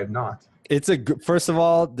seen this, but I have not. First of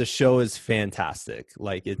all, the show is fantastic.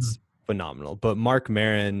 Like Mhm. it's phenomenal. But Mark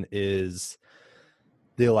Maron is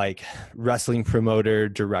the like wrestling promoter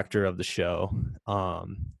director of the show.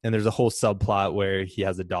 And there's a whole subplot where he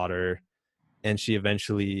has a daughter and she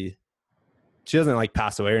doesn't like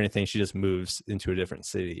pass away or anything. She just moves into a different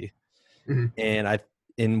city. Mhm. And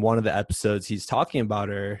in one of the episodes, he's talking about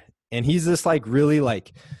her, and he's this like really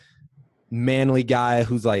like manly guy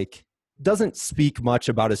who's like doesn't speak much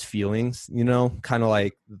about his feelings, kind of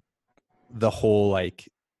like the whole like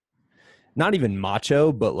not even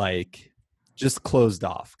macho, but like just closed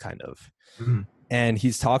off kind of. Mhm. And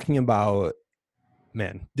he's talking about,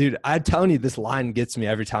 man, dude, I'm telling you, this line gets me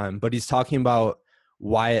every time, but he's talking about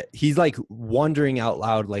he's like wondering out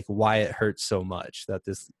loud, like why it hurts so much that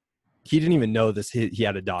he didn't even know he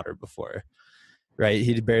had a daughter before, right?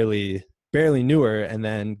 He barely knew her and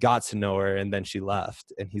then got to know her and then she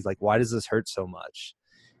left. And he's like, why does this hurt so much?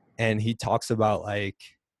 And he talks about like,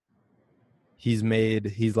 he's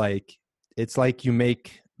like, it's like you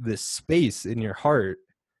make this space in your heart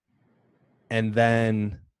and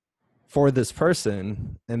then for this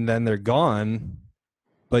person and then they're gone,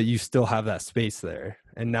 but you still have that space there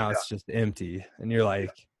and now Yeah. it's just empty. And you're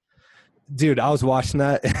like, dude, I was watching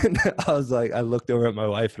that and I was like, I looked over at my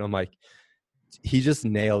wife and I'm like, he just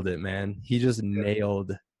nailed it, man. He just Yeah.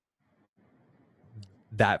 nailed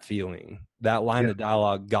that feeling. That line Yeah. of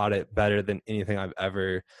dialogue got it better than anything I've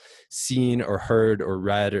ever seen or heard or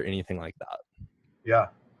read or anything like that. Yeah.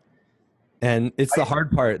 And it's the I,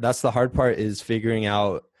 hard part. That's the hard part, is figuring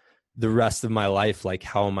out the rest of my life. Like,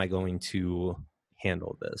 how am I going to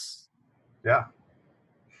handle this? yeah.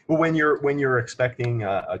 Well, when you're expecting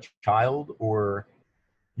a child, or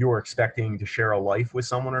you're expecting to share a life with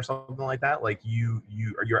someone or something like that, like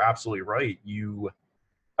you're absolutely right.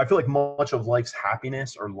 I feel like much of life's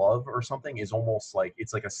happiness or love or something is almost like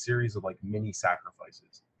it's like a series of like mini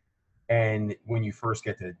sacrifices. And when you first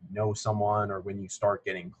get to know someone, or when you start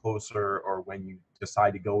getting closer, or when you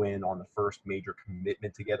decide to go in on the first major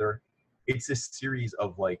commitment together, it's this series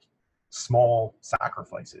of like small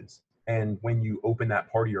sacrifices. And when you open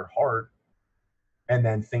that part of your heart, and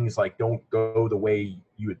then things like don't go the way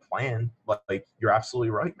you had planned, like you're absolutely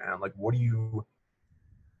right, man. Like, what do you,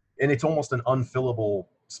 and it's almost an unfillable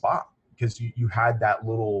spot, because you had that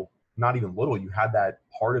little, not even little, you had that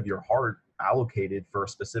part of your heart allocated for a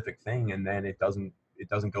specific thing, and then it doesn't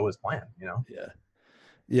go as planned. Yeah.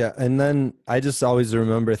 Yeah. And then I just always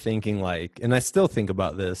remember thinking, like, and I still think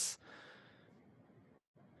about this.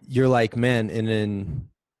 You're like, man,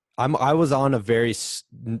 I was on a very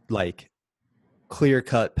like clear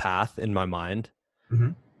cut path in my mind.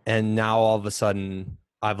 Hmm. And now all of a sudden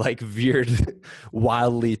I've like veered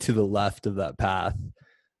wildly to the left of that path.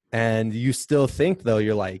 And you still think, though,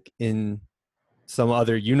 you're like in some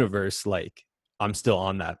other universe, like I'm still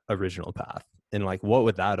on that original path. And like, what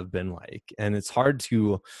would that have been like? And it's hard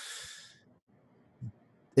to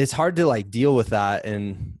like deal with that.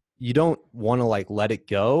 And you don't want to like let it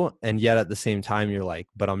go. And yet at the same time, you're like,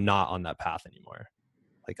 but I'm not on that path anymore.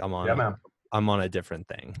 Like Yeah, man. I'm on a different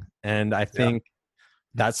thing. And I Yeah. think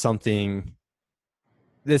that's something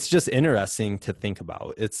that's just interesting to think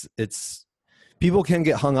about. It's people can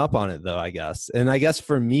get hung up on it, though, I guess. And I guess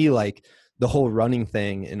for me, like the whole running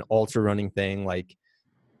thing and ultra running thing, like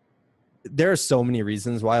there are so many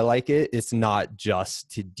reasons why I like it. It's not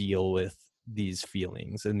just to deal with these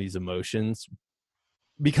feelings and these emotions,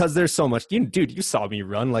 because there's so much. Dude, you saw me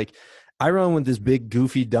run. Like I run with this big,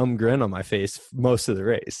 goofy, dumb grin on my face most of the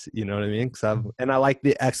race. You know what I mean? And I like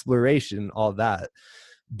the exploration, all that.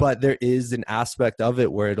 But there is an aspect of it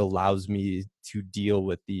where it allows me to deal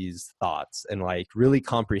with these thoughts and like really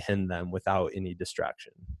comprehend them without any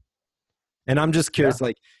distraction. And I'm just Yeah. curious,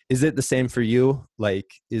 like, is it the same for you? Like,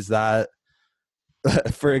 is that,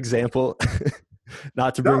 for example,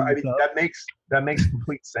 not to No, bring I this mean up? that makes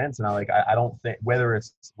complete sense. And I don't think, whether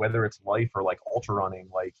it's life or like ultra running,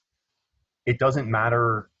 like it doesn't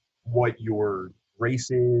matter what your race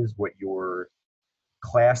is, what your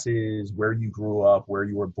class is, where you grew up, where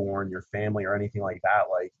you were born, your family, or anything like that.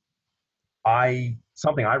 Like I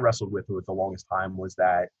something I wrestled with the longest time was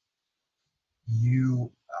that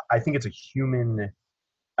you I think it's an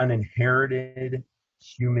inherited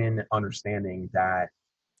human understanding that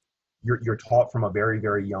you're taught from a very,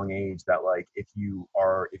 very young age that like if you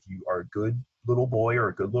are a good little boy or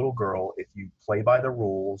a good little girl, if you play by the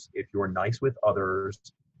rules, if you're nice with others,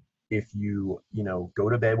 if you know, go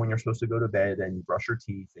to bed when you're supposed to go to bed and you brush your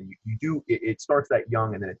teeth and you do it, it starts that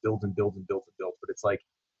young and then it builds and builds and builds and builds. But it's like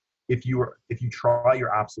if you try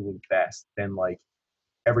your absolute best, then like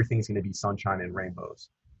everything's going to be sunshine and rainbows.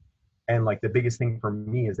 And like the biggest thing for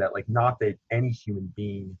me is that like not that any human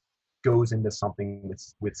being goes into something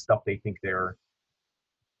with stuff they think they're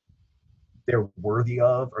worthy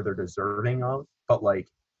of or they're deserving of, but like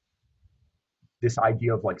this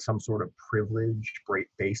idea of like some sort of privilege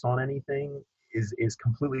based on anything is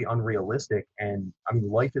completely unrealistic. And I mean,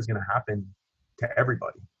 life is going to happen to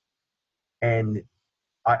everybody. And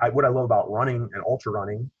what I love about running and ultra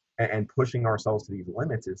running and pushing ourselves to these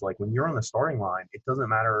limits is like when you're on the starting line, it doesn't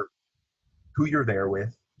matter who you're there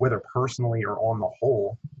with, whether personally or on the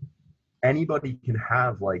whole, anybody can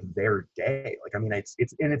have like their day. Like, I mean,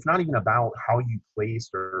 it's not even about how you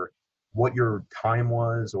placed or what your time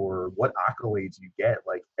was or what accolades you get.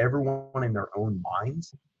 Like everyone in their own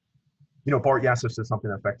minds, you know, Bart Yasser said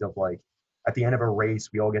something effective like, at the end of a race,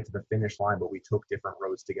 we all get to the finish line, but we took different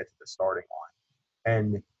roads to get to the starting line.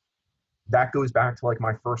 And that goes back to like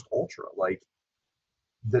my first ultra. Like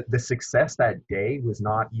the success that day was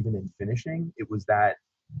not even in finishing. It was that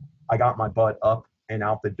I got my butt up and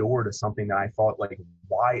out the door to something that I thought like,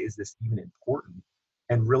 why is this even important?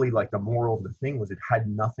 And really like the moral of the thing was it had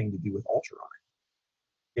nothing to do with ultra running.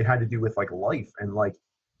 It had to do with like life. And like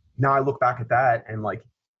now I look back at that and like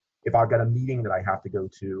if I've got a meeting that I have to go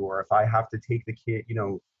to, or if I have to take the kid, you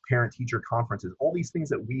know, parent teacher conferences, all these things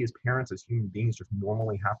that we as parents, as human beings just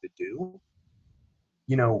normally have to do,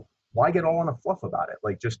 you know, why get all on a fluff about it?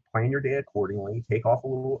 Like just plan your day accordingly, take off a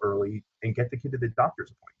little early and get the kid to the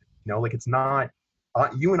doctor's appointment. You know, like it's not,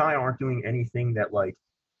 you and I aren't doing anything that like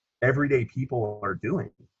everyday people are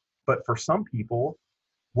doing. But for some people,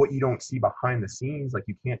 what you don't see behind the scenes, like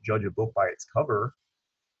you can't judge a book by its cover.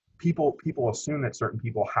 People assume that certain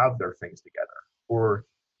people have their things together, or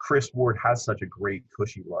Chris Ward has such a great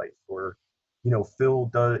cushy life, or you know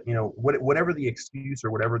Phil does, you know, whatever the excuse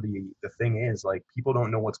or whatever the thing is, like people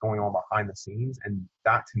don't know what's going on behind the scenes. And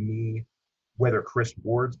that to me, whether Chris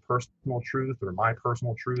Ward's personal truth or my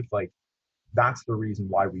personal truth, like that's the reason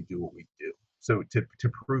why we do what we do. So to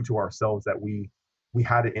prove to ourselves that we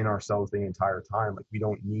had it in ourselves the entire time. Like we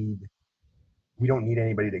don't need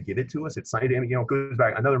anybody to give it to us. It's not, you know, it goes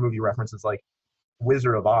back, another movie reference is like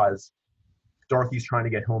Wizard of Oz. Dorothy's trying to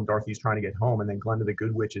get home, and then Glinda the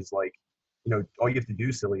Good Witch is like, you know, all you have to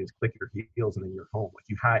do, silly, is click your heels and then you're home. Like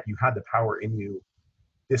you had the power in you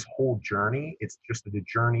this whole journey. It's just the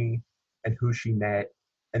journey and who she met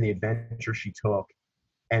and the adventure she took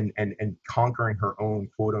and conquering her own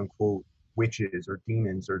quote unquote witches or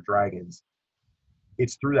demons or dragons.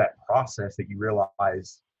 It's through that process that you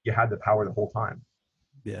realize you had the power the whole time.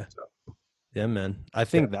 Yeah. So, yeah, man. I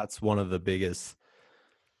think that's one of the biggest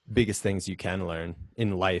things you can learn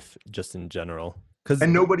in life, just in general.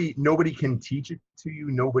 And nobody can teach it to you.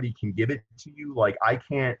 Nobody can give it to you. Like I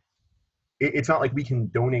can't, it's not like we can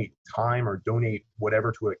donate time or donate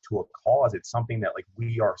whatever to a cause. It's something that like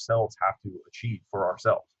we ourselves have to achieve for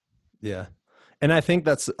ourselves. Yeah. And I think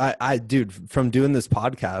that's, I dude, from doing this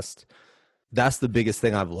podcast, that's the biggest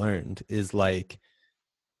thing I've learned is like,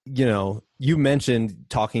 you know, you mentioned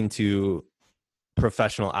talking to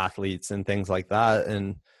professional athletes and things like that.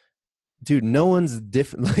 And dude, no one's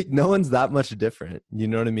different. Like no one's that much different. You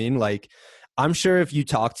know what I mean? Like I'm sure if you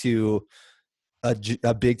talk to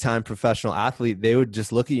a big time professional athlete, they would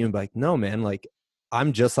just look at you and be like, no, man, like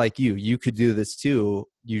I'm just like you. You could do this too.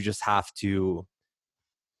 You just have to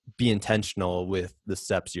be intentional with the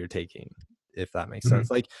steps you're taking, if that makes sense.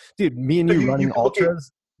 Like, dude, me and you running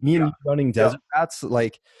ultras, me and you running desert rats,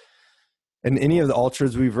 like, and any of the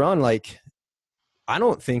ultras we've run, like, I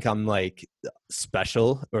don't think I'm like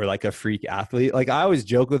special or like a freak athlete. Like I always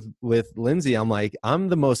joke with Lindsay, I'm like, I'm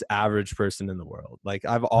the most average person in the world. Like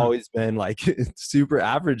I've always been like super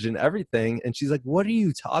average in everything. And she's like, what are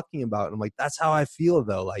you talking about? And I'm like, that's how I feel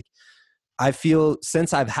though. Like I feel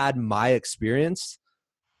since I've had my experience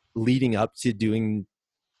leading up to doing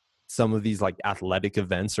some of these like athletic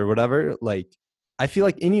events or whatever, like I feel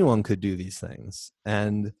like anyone could do these things.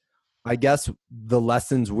 And I guess the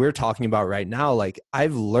lessons we're talking about right now, like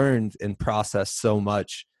I've learned and processed so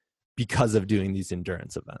much because of doing these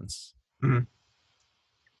endurance events. Mm-hmm.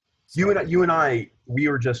 So. You and I, we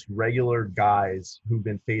are just regular guys who've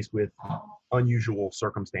been faced with unusual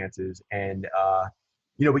circumstances, and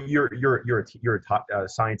you know, but you're a top,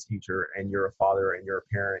 science teacher, and you're a father, and you're a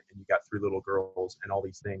parent, and you got 3 little girls, and all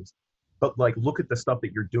these things. but like look at the stuff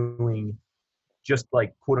that you're doing just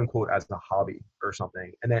like quote unquote as a hobby or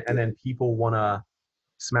something. And then people want to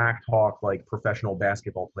smack talk like professional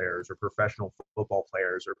basketball players or professional football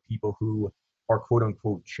players or people who are quote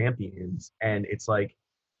unquote champions. And it's like,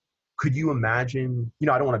 could you imagine,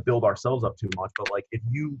 I don't want to build ourselves up too much, but like if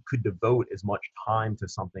you could devote as much time to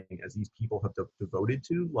something as these people have devoted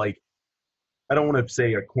to, like, I don't want to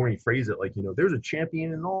say a corny phrase that like, there's a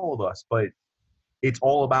champion in all of us, but it's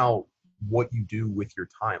all about what you do with your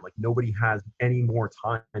time. Like nobody has any more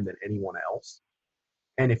time than anyone else.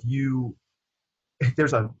 And if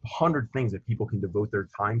there's 100 things that people can devote their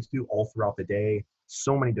time to all throughout the day,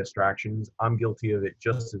 so many distractions. I'm guilty of it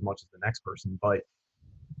just as much as the next person. But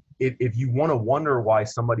if you want to wonder why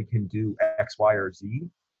somebody can do X, Y, or Z,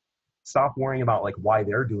 stop worrying about like why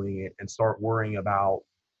they're doing it and start worrying about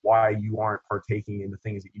why you aren't partaking in the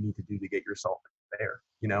things that you need to do to get yourself there.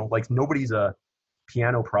 Like nobody's a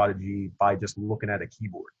piano prodigy by just looking at a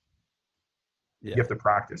keyboard. Yeah. You have to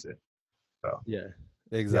practice it. So yeah,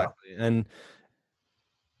 exactly. Yeah. And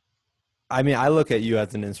I mean, I look at you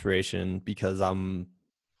as an inspiration because I'm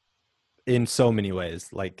in so many ways,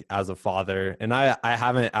 like as a father, and I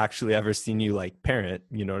haven't actually ever seen you like parent,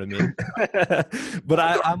 you know what I mean? But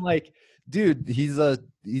I'm like, dude,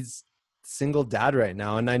 he's single dad right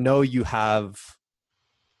now. And I know you have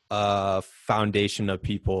a foundation of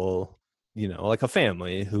people, like a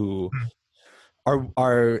family who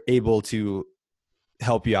are able to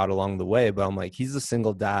help you out along the way. But I'm like, he's a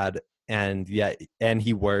single dad and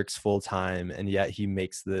he works full time, and yet he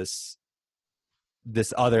makes this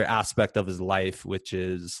other aspect of his life, which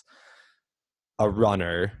is a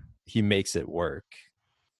runner. He makes it work.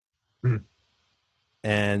 Mm-hmm.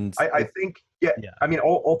 And I think, yeah. I mean,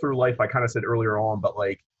 all through life, I kind of said earlier on, but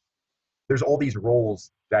like, there's all these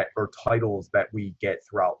roles that are titles that we get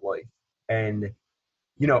throughout life. And,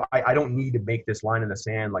 I don't need to make this line in the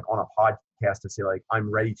sand, like on a podcast to say like,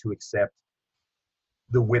 I'm ready to accept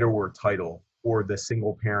the widower title or the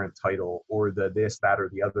single parent title or the this, that, or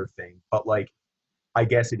the other thing. But like, I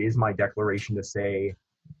guess it is my declaration to say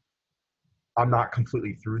I'm not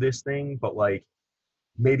completely through this thing, but like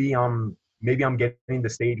maybe I'm getting to the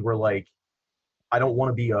stage where like I don't want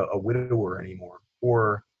to be a widower anymore,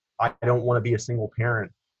 or I don't want to be a single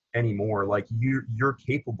parent anymore. Like you're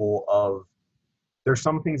capable of, there's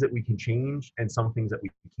some things that we can change and some things that we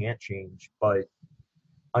can't change, but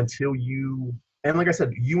until you, and like I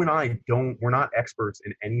said, you and I we're not experts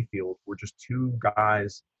in any field. We're just two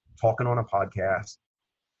guys talking on a podcast.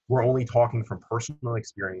 We're only talking from personal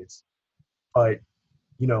experience, but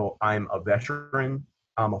I'm a veteran,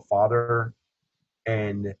 I'm a father,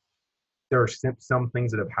 and there are some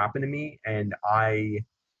things that have happened to me, and I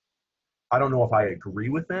don't know if I agree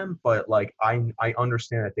with them, but like I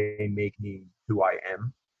understand that they make me who I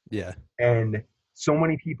am. Yeah. And so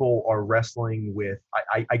many people are wrestling with,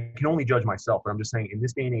 I can only judge myself, but I'm just saying in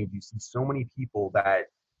this day and age, you see so many people that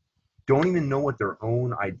don't even know what their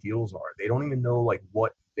own ideals are. They don't even know like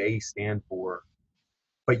what they stand for,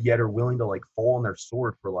 but yet are willing to like fall on their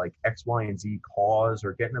sword for like X, Y, and Z cause,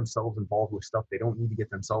 or getting themselves involved with stuff they don't need to get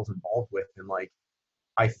themselves involved with. And like,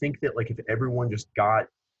 I think that like if everyone just got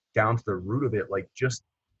down to the root of it, like just,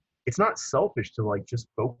 it's not selfish to like just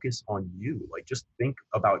focus on you. Like just think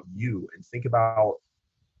about you and think about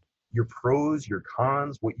your pros, your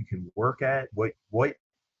cons, what you can work at, what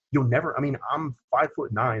you'll never, I mean, I'm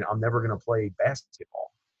 5'9", I'm never going to play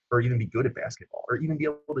basketball or even be good at basketball or even be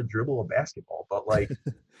able to dribble a basketball. But like,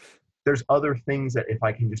 there's other things that if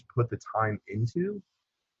I can just put the time into,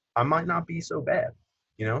 I might not be so bad,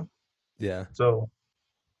 Yeah. So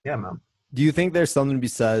yeah, man. Do you think there's something to be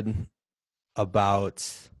said about,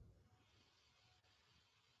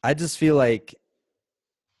 I just feel like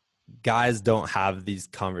guys don't have these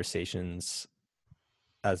conversations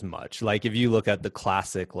as much. Like if you look at the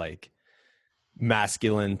classic like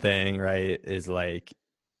masculine thing, right, is like,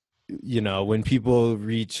 when people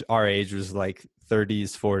reach our age, was like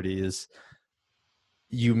 30s, 40s,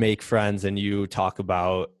 you make friends and you talk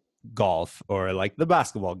about golf or like the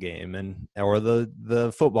basketball game or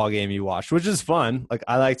the football game you watch, which is fun. Like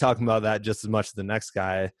I like talking about that just as much as the next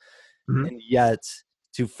guy. Mm-hmm. And yet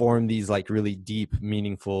to form these like really deep,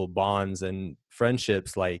 meaningful bonds and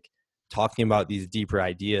friendships, like talking about these deeper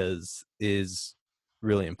ideas is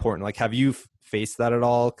really important. Like, have you faced that at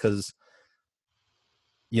all? Because,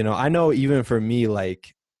 I know even for me,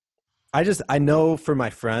 like, I know for my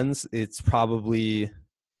friends, it's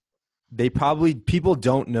people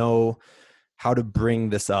don't know how to bring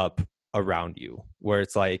this up around you, where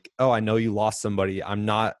it's like, oh, I know you lost somebody. I'm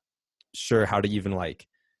not sure how to even like,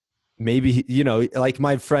 maybe, like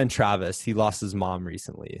my friend Travis, he lost his mom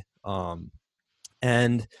recently.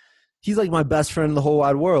 And he's like my best friend in the whole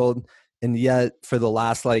wide world. And yet for the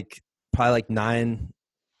last like probably like 9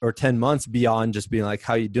 or 10 months, beyond just being like,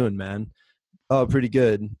 how you doing, man? Oh, pretty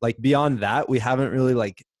good. Like beyond that, we haven't really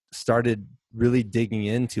like started really digging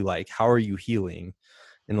into like, how are you healing?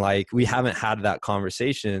 And like, we haven't had that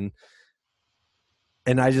conversation.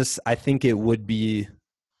 And I think it would be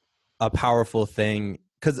a powerful thing.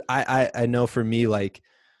 Cause I know for me, like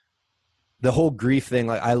the whole grief thing,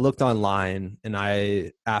 like I looked online and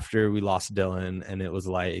after we lost Dylan, and it was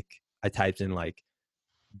like, I typed in like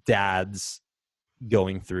dads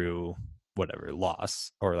going through whatever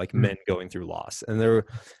loss, or like men going through loss. And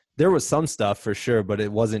there was some stuff for sure, but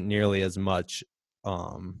it wasn't nearly as much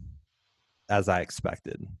as I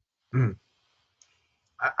expected. Mm.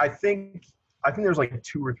 I think there's like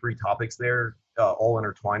 2 or 3 topics there, all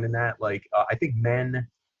intertwined in that. Like, I think men.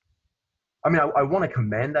 I mean, I want to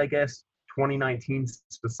commend, I guess, 2019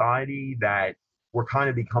 society, that we're kind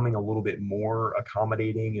of becoming a little bit more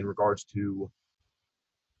accommodating in regards to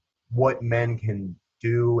what men can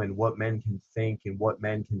do and what men can think and what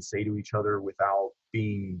men can say to each other without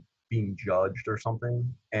being judged or something.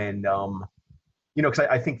 And because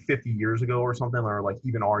I think 50 years ago or something, or like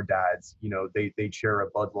even our dads, they'd share a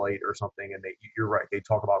Bud Light or something, and you're right, they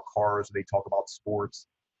talk about cars, they talk about sports.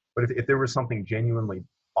 But if there was something genuinely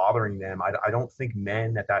bothering them, I don't think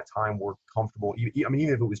men at that time were comfortable. I mean,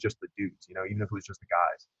 even if it was just the dudes, even if it was just the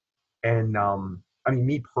guys. And I mean,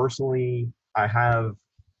 me personally, I have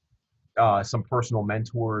some personal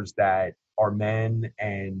mentors that are men,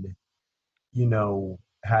 and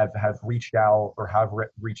have reached out, or have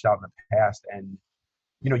reached out in the past, and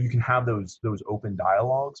you can have those open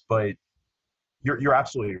dialogues. But you're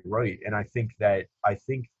absolutely right, and I think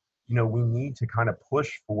we need to kind of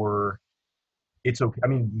push for, it's okay. I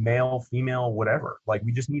mean, male, female, whatever. Like,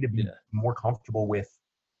 we just need to be more comfortable with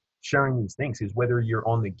sharing these things, because whether you're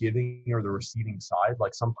on the giving or the receiving side,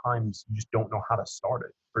 like sometimes you just don't know how to start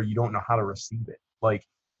it, or you don't know how to receive it. Like,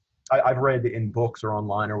 I've read in books or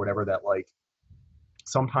online or whatever that, like,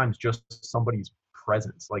 sometimes just somebody's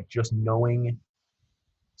presence, like just knowing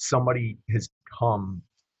somebody has come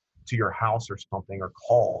to your house or something, or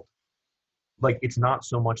called, like, it's not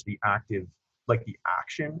so much the active, like the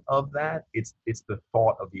action of that, it's the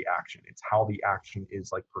thought of the action, it's how the action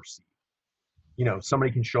is like perceived.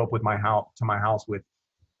 Somebody can show up with my house with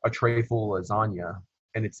a tray full of lasagna,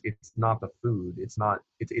 and it's not the food, it's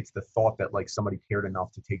the thought that like somebody cared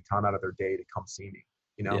enough to take time out of their day to come see me.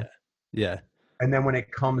 Yeah. And then when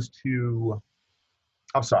it comes to,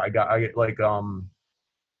 I'm sorry, I get like so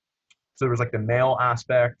there was like the male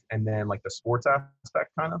aspect, and then like the sports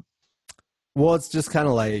aspect, kind of. Well, it's just kind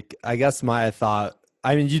of like, I guess my thought,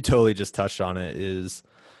 I mean, you totally just touched on it, is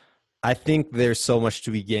I think there's so much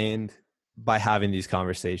to be gained by having these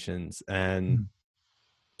conversations and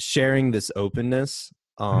sharing this openness.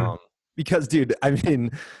 Because, dude, I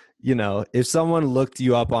mean, if someone looked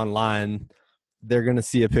you up online, they're going to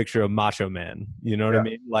see a picture of Macho Man, you know what I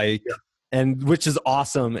mean? Like, and which is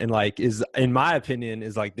awesome. And like, is, in my opinion,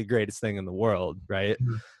 is like the greatest thing in the world. Right.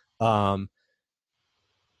 But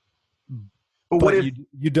what if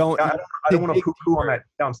you don't, I don't want to poo-poo on that.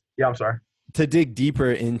 I'm sorry. To dig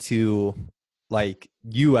deeper into like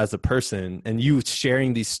you as a person, and you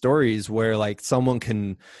sharing these stories where like someone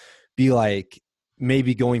can be like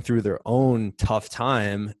maybe going through their own tough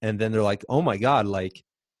time, and then they're like, oh my God, like,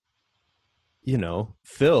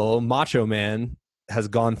 Phil, Macho Man, has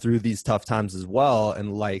gone through these tough times as well.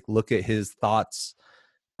 And like, look at his thoughts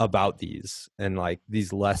about these, and like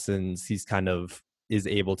these lessons he's kind of is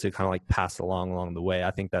able to kind of like pass along the way.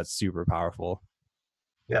 I think that's super powerful.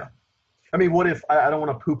 Yeah. I mean, what if, I don't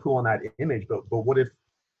want to poo-poo on that image, but what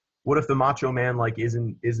if the Macho Man like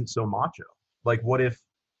isn't so macho? Like, what if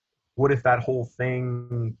that whole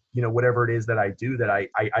thing, whatever it is that I do, that I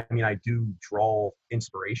mean, I do draw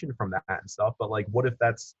inspiration from that and stuff, but like, what if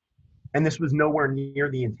that's, and this was nowhere near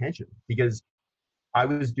the intention, because I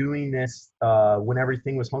was doing this when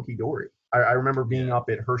everything was hunky-dory. I remember being up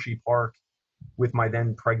at Hershey Park with my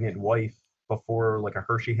then pregnant wife before like a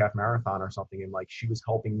Hershey half marathon or something, and like she was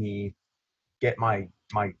helping me get my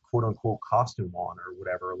quote unquote costume on or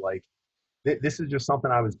whatever. Like, this is just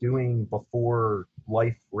something I was doing before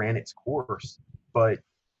life ran its course. But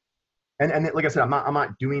and like I said, I'm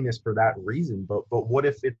not doing this for that reason. But what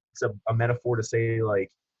if it's a metaphor to say,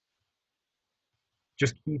 like,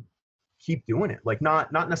 just keep doing it, like,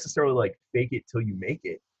 not necessarily like fake it till you make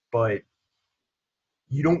it, but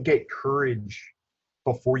you don't get courage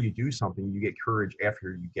before you do something, you get courage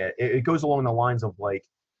after you get it. It goes along the lines of like,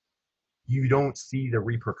 you don't see the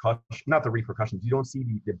repercussions, not the repercussions, you don't see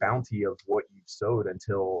the bounty of what you've sowed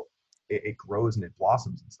until it grows and it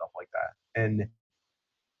blossoms and stuff like that. And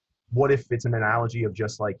what if it's an analogy of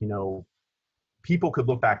just like, people could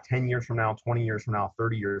look back 10 years from now, 20 years from now,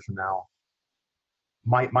 30 years from now.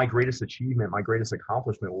 My greatest achievement, my greatest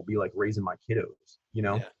accomplishment will be like raising my kiddos,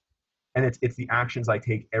 Yeah. and it's the actions I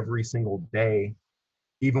take every single day,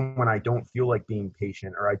 even when I don't feel like being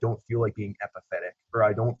patient, or I don't feel like being empathetic, or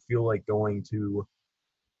I don't feel like going to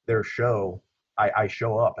their show. I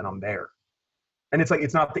show up and I'm there. And it's like,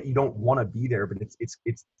 it's not that you don't want to be there, but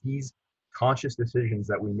it's these conscious decisions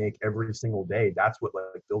that we make every single day. That's what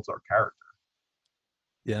like builds our character.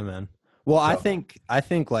 Yeah, man. Well, So, I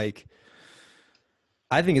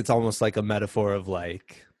think it's almost like a metaphor of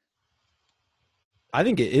like, I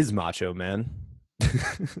think it is macho, man.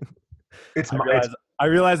 it's, I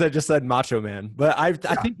realize I just said macho man, but I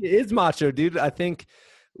think it is macho, dude. I think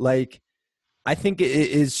it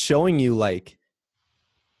is showing you like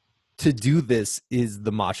to do this is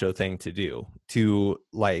the macho thing to do, to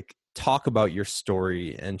like talk about your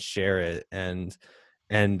story and share it and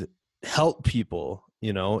help people,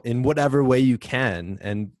 in whatever way you can.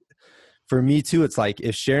 And for me too, it's like,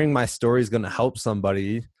 if sharing my story is going to help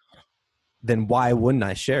somebody, then why wouldn't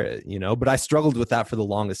I share it? But I struggled with that for the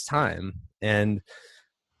longest time. And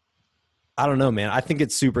I don't know, man, I think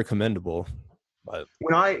it's super commendable. But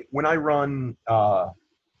when I run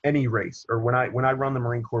any race, or when I run the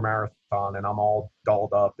Marine Corps Marathon and I'm all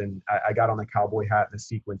dolled up and I got on the cowboy hat and the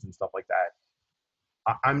sequins and stuff like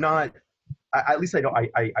that, I'm not, at least I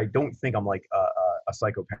don't think I'm like a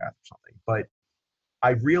psychopath or something, but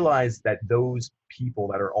I realize that those people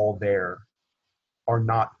that are all there are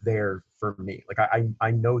not there for me. Like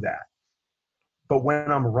I know that. But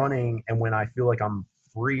when I'm running and when I feel like I'm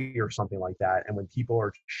free or something like that, and when people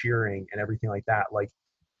are cheering and everything like that, like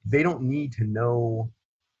they don't need to know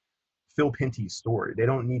Phil Pinty's story. They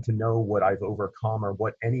don't need to know what I've overcome, or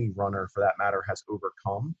what any runner for that matter has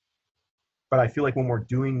overcome. But I feel like when we're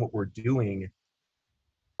doing what we're doing,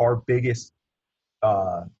 our biggest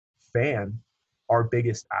fan, our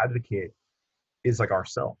biggest advocate is like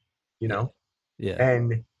ourselves, yeah.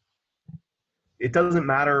 And it doesn't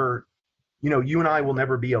matter, you and I will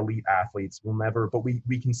never be elite athletes. We'll never, but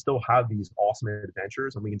we can still have these awesome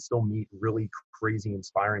adventures, and we can still meet really crazy,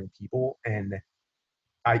 inspiring people. And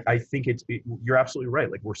I think you're absolutely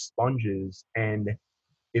right. Like, we're sponges, and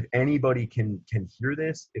if anybody can hear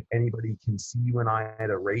this, if anybody can see you and I at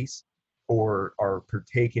a race, or are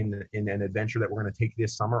partake in an adventure that we're going to take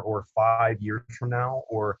this summer, or 5 years from now,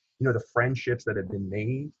 or the friendships that have been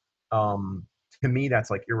made, to me that's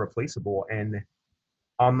like irreplaceable. And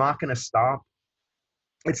I'm not going to stop.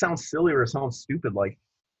 It sounds silly or it sounds stupid. Like,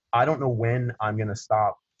 I don't know when I'm going to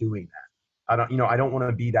stop doing that. I don't want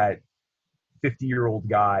to be that 50-year-old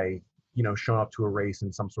guy, showing up to a race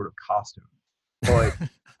in some sort of costume. But,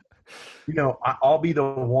 I'll be the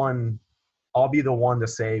one to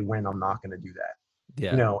say when I'm not going to do that.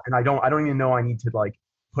 Yeah. And I don't even know I need to like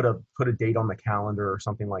put a date on the calendar or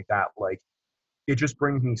something like that. Like, it just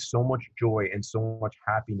brings me so much joy and so much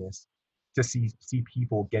happiness to see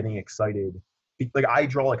people getting excited. Like, I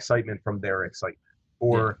draw excitement from their excitement.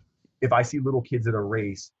 Or if I see little kids at a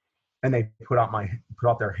race and they put out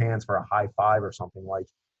their hands for a high five or something, like,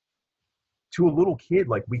 to a little kid,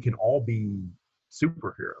 like, we can all be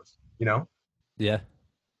superheroes, Yeah.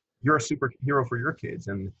 You're a superhero for your kids,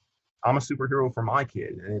 and I'm a superhero for my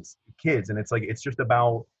kid, and it's kids. And it's like, it's just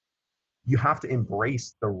about, you have to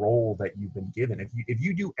embrace the role that you've been given. If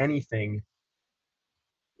you do anything,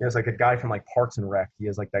 it's like a guy from like Parks and Rec. He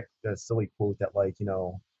has like that silly quote that like,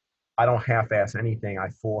 I don't half-ass anything. I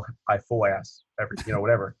full ass everything,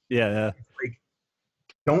 whatever. Yeah. It's like,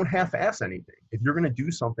 don't half-ass anything. If you're going to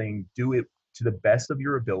do something, do it to the best of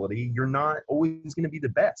your ability. You're not always going to be the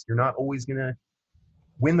best. You're not always going to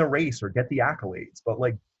win the race or get the accolades, but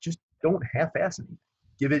like, just don't half-ass anything.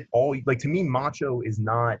 Give it all. Like, to me, macho is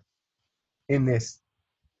not, in this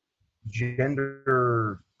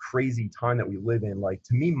gender crazy time that we live in, like,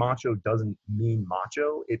 to me, macho doesn't mean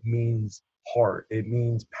macho. It means heart. It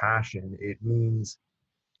means passion. It means,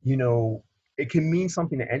 it can mean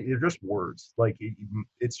something to any, they're just words. Like,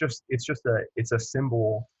 it's a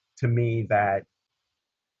symbol to me that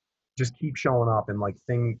just keep showing up, and like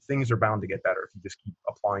things are bound to get better if you just keep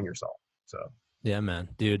applying yourself. So Yeah, man,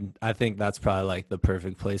 dude, I think that's probably like the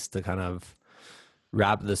perfect place to kind of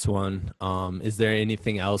wrap this one. Is there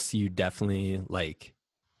anything else you definitely like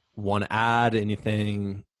want to add?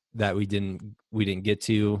 Anything that we didn't get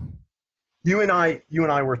to? You and I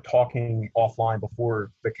were talking offline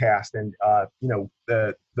before the cast, and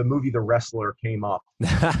the movie The Wrestler came up.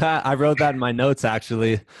 I wrote that in my notes,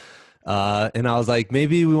 actually. And I was like,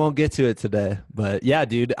 maybe we won't get to it today, but yeah,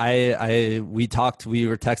 dude, we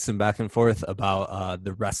were texting back and forth about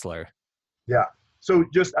The Wrestler. Yeah. So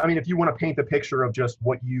just, I mean, if you want to paint the picture of just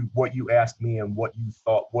what you asked me and what you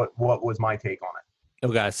thought, what was my take on it?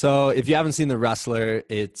 Okay, so if you haven't seen The Wrestler,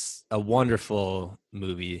 it's a wonderful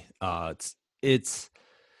movie. It's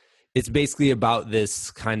it's basically about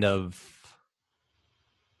this kind of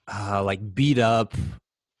like beat up,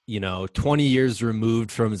 20 years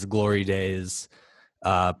removed from his glory days,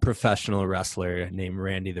 professional wrestler named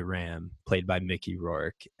Randy the Ram, played by Mickey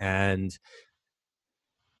Rourke. And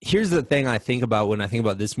here's the thing I think about when I think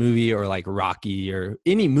about this movie or like Rocky or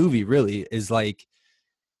any movie really is like,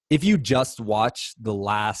 if you just watch the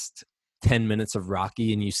last 10 minutes of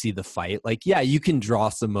Rocky and you see the fight, like, yeah, you can draw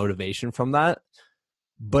some motivation from that.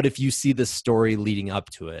 But if you see the story leading up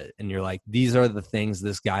to it and you're like, these are the things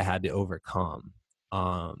this guy had to overcome,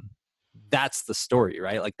 that's the story,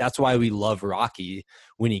 right? Like, that's why we love Rocky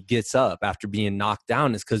when he gets up after being knocked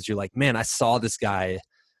down, is because you're like, man, I saw this guy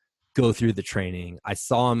go through the training. I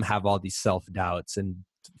saw him have all these self-doubts and,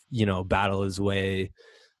 battle his way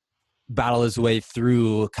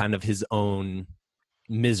through kind of his own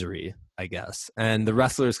misery, I guess. And The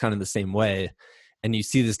Wrestler is kind of the same way. And you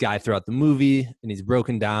see this guy throughout the movie and he's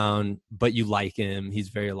broken down, but you like him. He's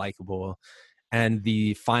very likable. And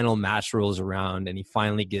the final match rolls around and he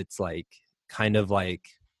finally gets like kind of like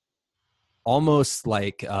almost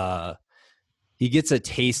like he gets a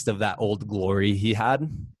taste of that old glory he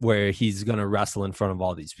had, where he's gonna wrestle in front of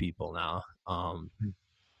all these people now.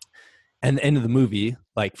 And the end of the movie,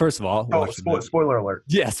 like, first of all, Oh, watch the movie. spoiler alert.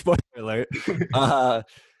 Yeah, spoiler alert.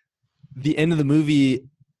 The end of the movie,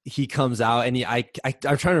 he comes out and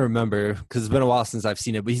I'm trying to remember because it's been a while since I've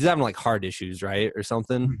seen it, but he's having like heart issues, right, or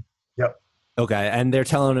something. Yep. Okay, and they're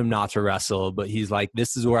telling him not to wrestle, but he's like,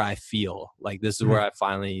 "This is where I feel. Like, this is where I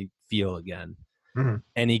finally feel again." Mm-hmm.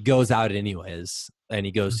 And he goes out anyways, and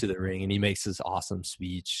he goes to the ring and he makes this awesome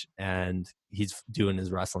speech and he's doing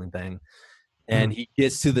his wrestling thing. And he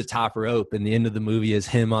gets to the top rope, and the end of the movie is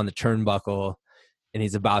him on the turnbuckle and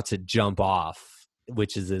he's about to jump off,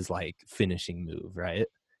 which is his like finishing move, right?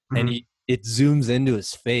 And it zooms into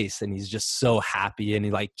his face and he's just so happy and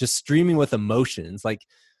he like just streaming with emotions. Like,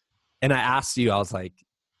 and I asked you, I was like,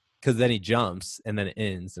 because then he jumps and then it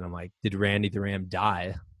ends, and I'm like, did Randy the Ram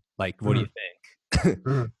die? Like, what do you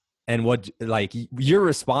think? And what, like, your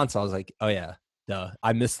response, I was like, oh yeah, duh.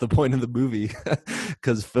 I missed the point of the movie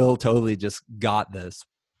because Phil totally just got this.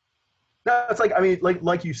 No, it's like, I mean,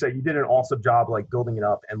 like you said, you did an awesome job like building it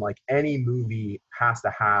up, and like any movie has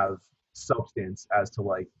to have substance as to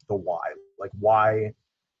like the why, like why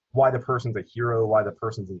the person's a hero, why the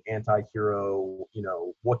person's an anti-hero,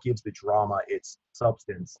 what gives the drama its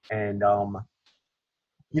substance. And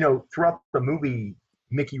throughout the movie,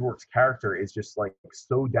 Mickey Rourke's character is just like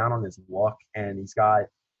so down on his luck, and he's got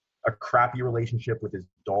a crappy relationship with his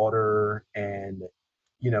daughter, and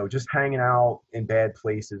just hanging out in bad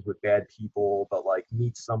places with bad people, but like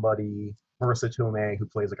meets somebody, Marissa Tomei, who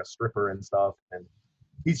plays like a stripper and stuff. And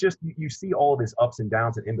he's just, you see all of his ups and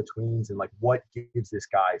downs and in-betweens, and like what gives this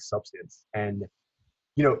guy substance. And,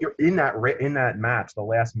 in that match, the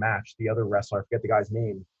last match, the other wrestler, I forget the guy's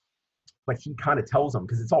name, but he kind of tells him,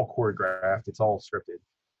 because it's all choreographed, it's all scripted.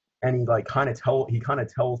 And he kind of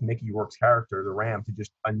tells Mickey Rourke's character, the Ram, to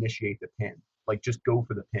just initiate the pin, like just go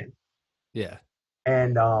for the pin. Yeah.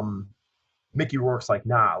 And Mickey Rourke's like,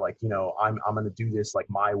 nah, like, I'm gonna do this like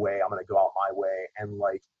my way. I'm gonna go out my way. And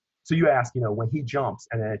like, so you ask, when he jumps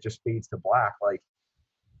and then it just fades to black, like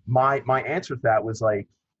my answer to that was like,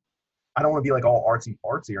 I don't want to be like all artsy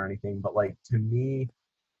fartsy or anything, but like to me,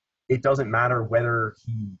 it doesn't matter whether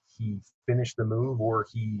he finished the move or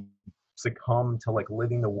he succumbed to like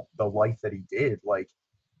living the life that he did. Like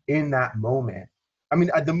in that moment, I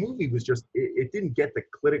mean, the movie was just, it didn't get the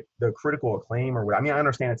critical acclaim or what. I mean, I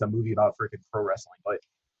understand it's a movie about freaking pro wrestling, but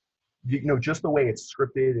just the way it's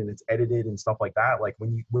scripted and it's edited and stuff like that. Like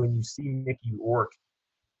when you see Mickey Rourke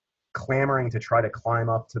clamoring to try to climb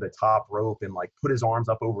up to the top rope and like put his arms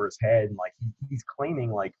up over his head, and like he's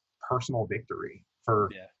claiming like personal victory for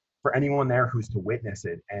anyone there who's to witness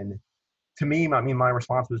it. And to me, my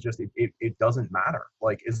response was just, it doesn't matter.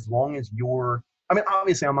 Like as long as you're, I mean,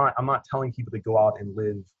 obviously I'm not telling people to go out and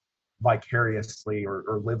live vicariously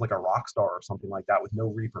or live like a rock star or something like that with no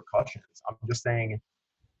repercussions. I'm just saying,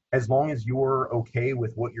 as long as you're okay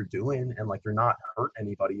with what you're doing and like you're not hurt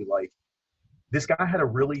anybody, like this guy had a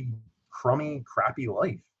really crummy, crappy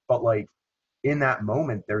life, but like in that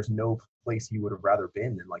moment, there's no place he would have rather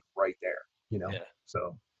been than like right there, Yeah.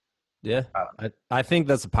 So yeah, I think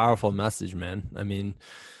that's a powerful message, man. I mean,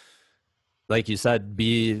 like you said,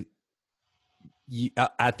 be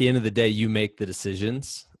at the end of the day, you make the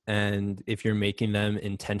decisions, and if you're making them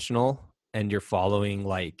intentional and you're following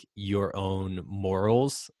like your own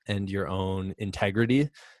morals and your own integrity,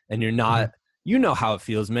 and you're not, you know how it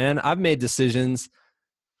feels, man. I've made decisions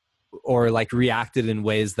or like reacted in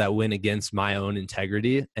ways that went against my own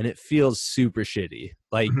integrity, and it feels super shitty.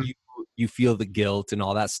 Like Mhm. you feel the guilt and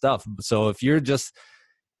all that stuff. So if you just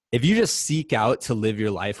seek out to live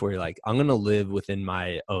your life where you're like, I'm gonna live within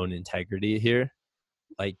my own integrity here,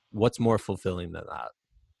 like what's more fulfilling than that?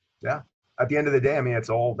 Yeah. At the end of the day, I mean, that's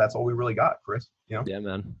all we really got, Chris. You know? Yeah,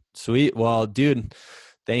 man. Sweet. Well, dude,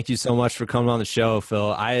 thank you so much for coming on the show,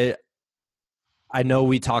 Phil. I know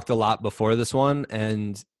we talked a lot before this one,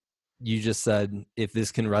 and you just said if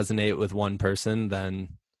this can resonate with one person,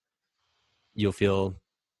 then you'll feel,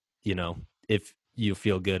 you know, if you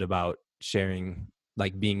feel good about sharing,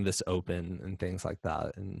 like being this open and things like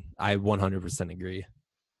that. And I 100% agree.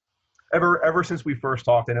 Ever since we first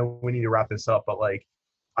talked, I know we need to wrap this up, but like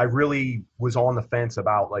I really was on the fence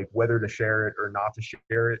about like whether to share it or not to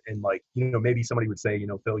share it. And like, you know, maybe somebody would say, you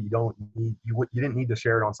know, Phil, you didn't need to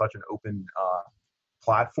share it on such an open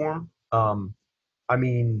platform. I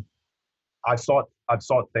mean, I've sought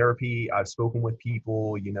therapy. I've spoken with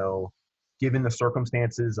people, you know, given the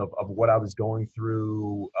circumstances of what I was going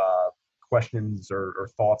through, questions or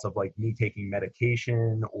thoughts of like me taking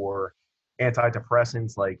medication or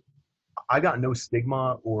antidepressants. Like I got no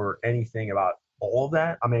stigma or anything about all of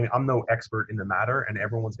that. I mean, I'm no expert in the matter, and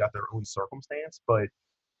everyone's got their own circumstance, but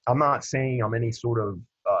I'm not saying I'm any sort of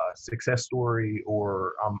success story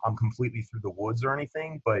or I'm completely through the woods or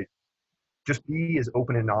anything, but just be as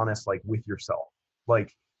open and honest, like with yourself.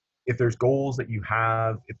 Like if there's goals that you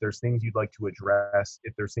have, if there's things you'd like to address,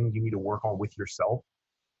 if there's things you need to work on with yourself,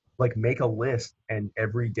 like make a list, and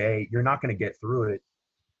every day you're not going to get through it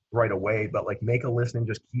right away, but like make a list and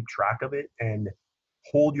just keep track of it and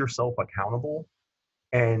hold yourself accountable.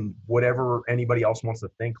 And whatever anybody else wants to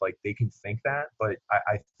think, like they can think that, but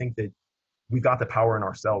I think that we got the power in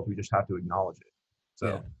ourselves. We just have to acknowledge it.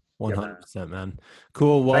 Yeah. So yeah, man. 100%, man.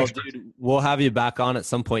 Cool. Well, Thanks, Chris. dude, we'll have you back on at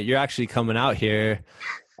some point. You're actually coming out here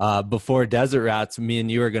before Desert Rats. Me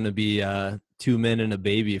and you are going to be 2 men and a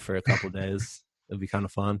baby for a couple days. It'll be kind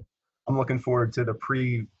of fun. I'm looking forward to the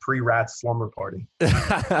pre rat slumber party.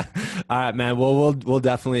 All right, man. Well, we'll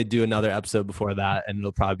definitely do another episode before that, and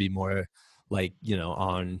it'll probably be more like, you know,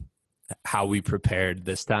 on how we prepared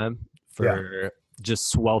this time for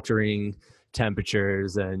just sweltering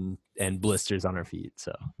temperatures and blisters on our feet.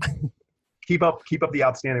 So Keep up the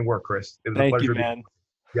outstanding work, Chris. It was a thank pleasure you, to be. man.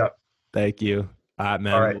 Yep. Thank you. All right,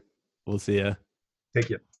 man. All right. We'll see you.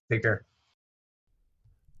 Take care.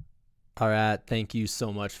 All right, thank you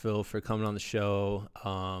so much, Phil, for coming on the show.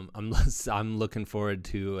 I'm looking forward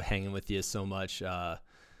to hanging with you so much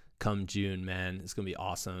come June, man. It's gonna be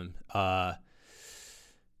awesome.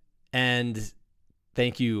 And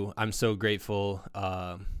thank you. I'm so grateful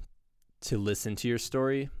to listen to your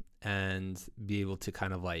story and be able to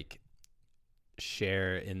kind of like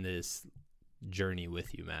share in this journey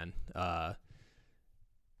with you, man. I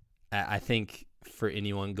think for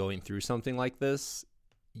anyone going through something like this,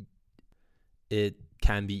 it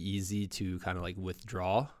can be easy to kind of like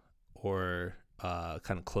withdraw or kind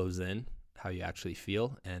of close in how you actually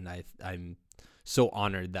feel. And I'm so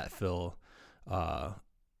honored that Phil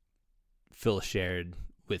shared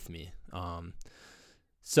with me.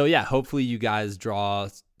 So yeah, hopefully you guys draw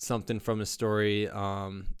something from his story.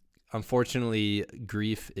 Unfortunately,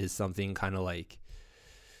 grief is something kind of like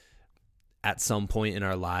at some point in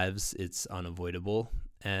our lives, it's unavoidable.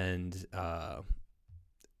 And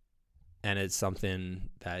it's something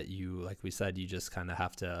that you, like we said, you just kind of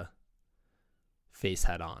have to face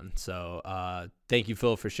head on. So thank you,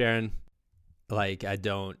 Phil, for sharing. Like, I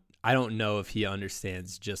don't know if he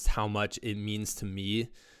understands just how much it means to me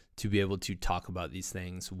to be able to talk about these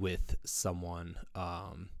things with someone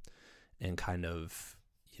and kind of,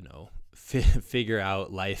 you know, figure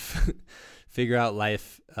out life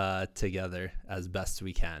together as best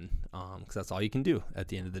we can, because that's all you can do at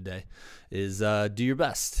the end of the day is do your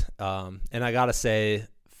best. And I gotta say,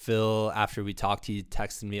 Phil, after we talked, he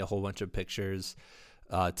texted me a whole bunch of pictures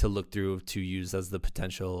to look through to use as the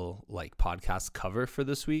potential like podcast cover for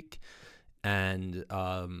this week. And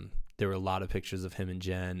there were a lot of pictures of him and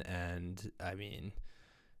Jen, and I mean,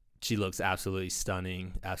 she looks absolutely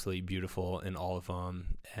stunning, absolutely beautiful in all of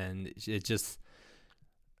them. And it just,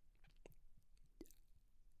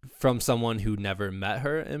 from someone who never met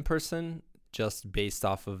her in person, just based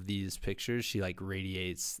off of these pictures, she like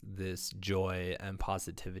radiates this joy and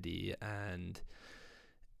positivity, and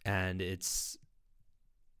it's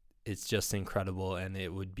it's just incredible, and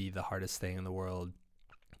it would be the hardest thing in the world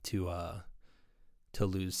to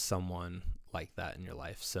lose someone like that in your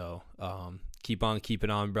life. So keep on keeping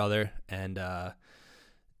on, brother, and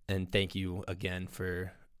thank you again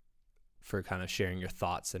for kind of sharing your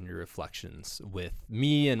thoughts and your reflections with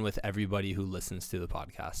me and with everybody who listens to the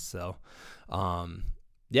podcast. So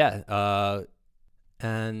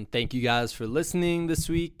and thank you guys for listening this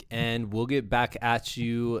week, and we'll get back at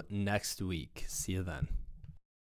you next week. See you then.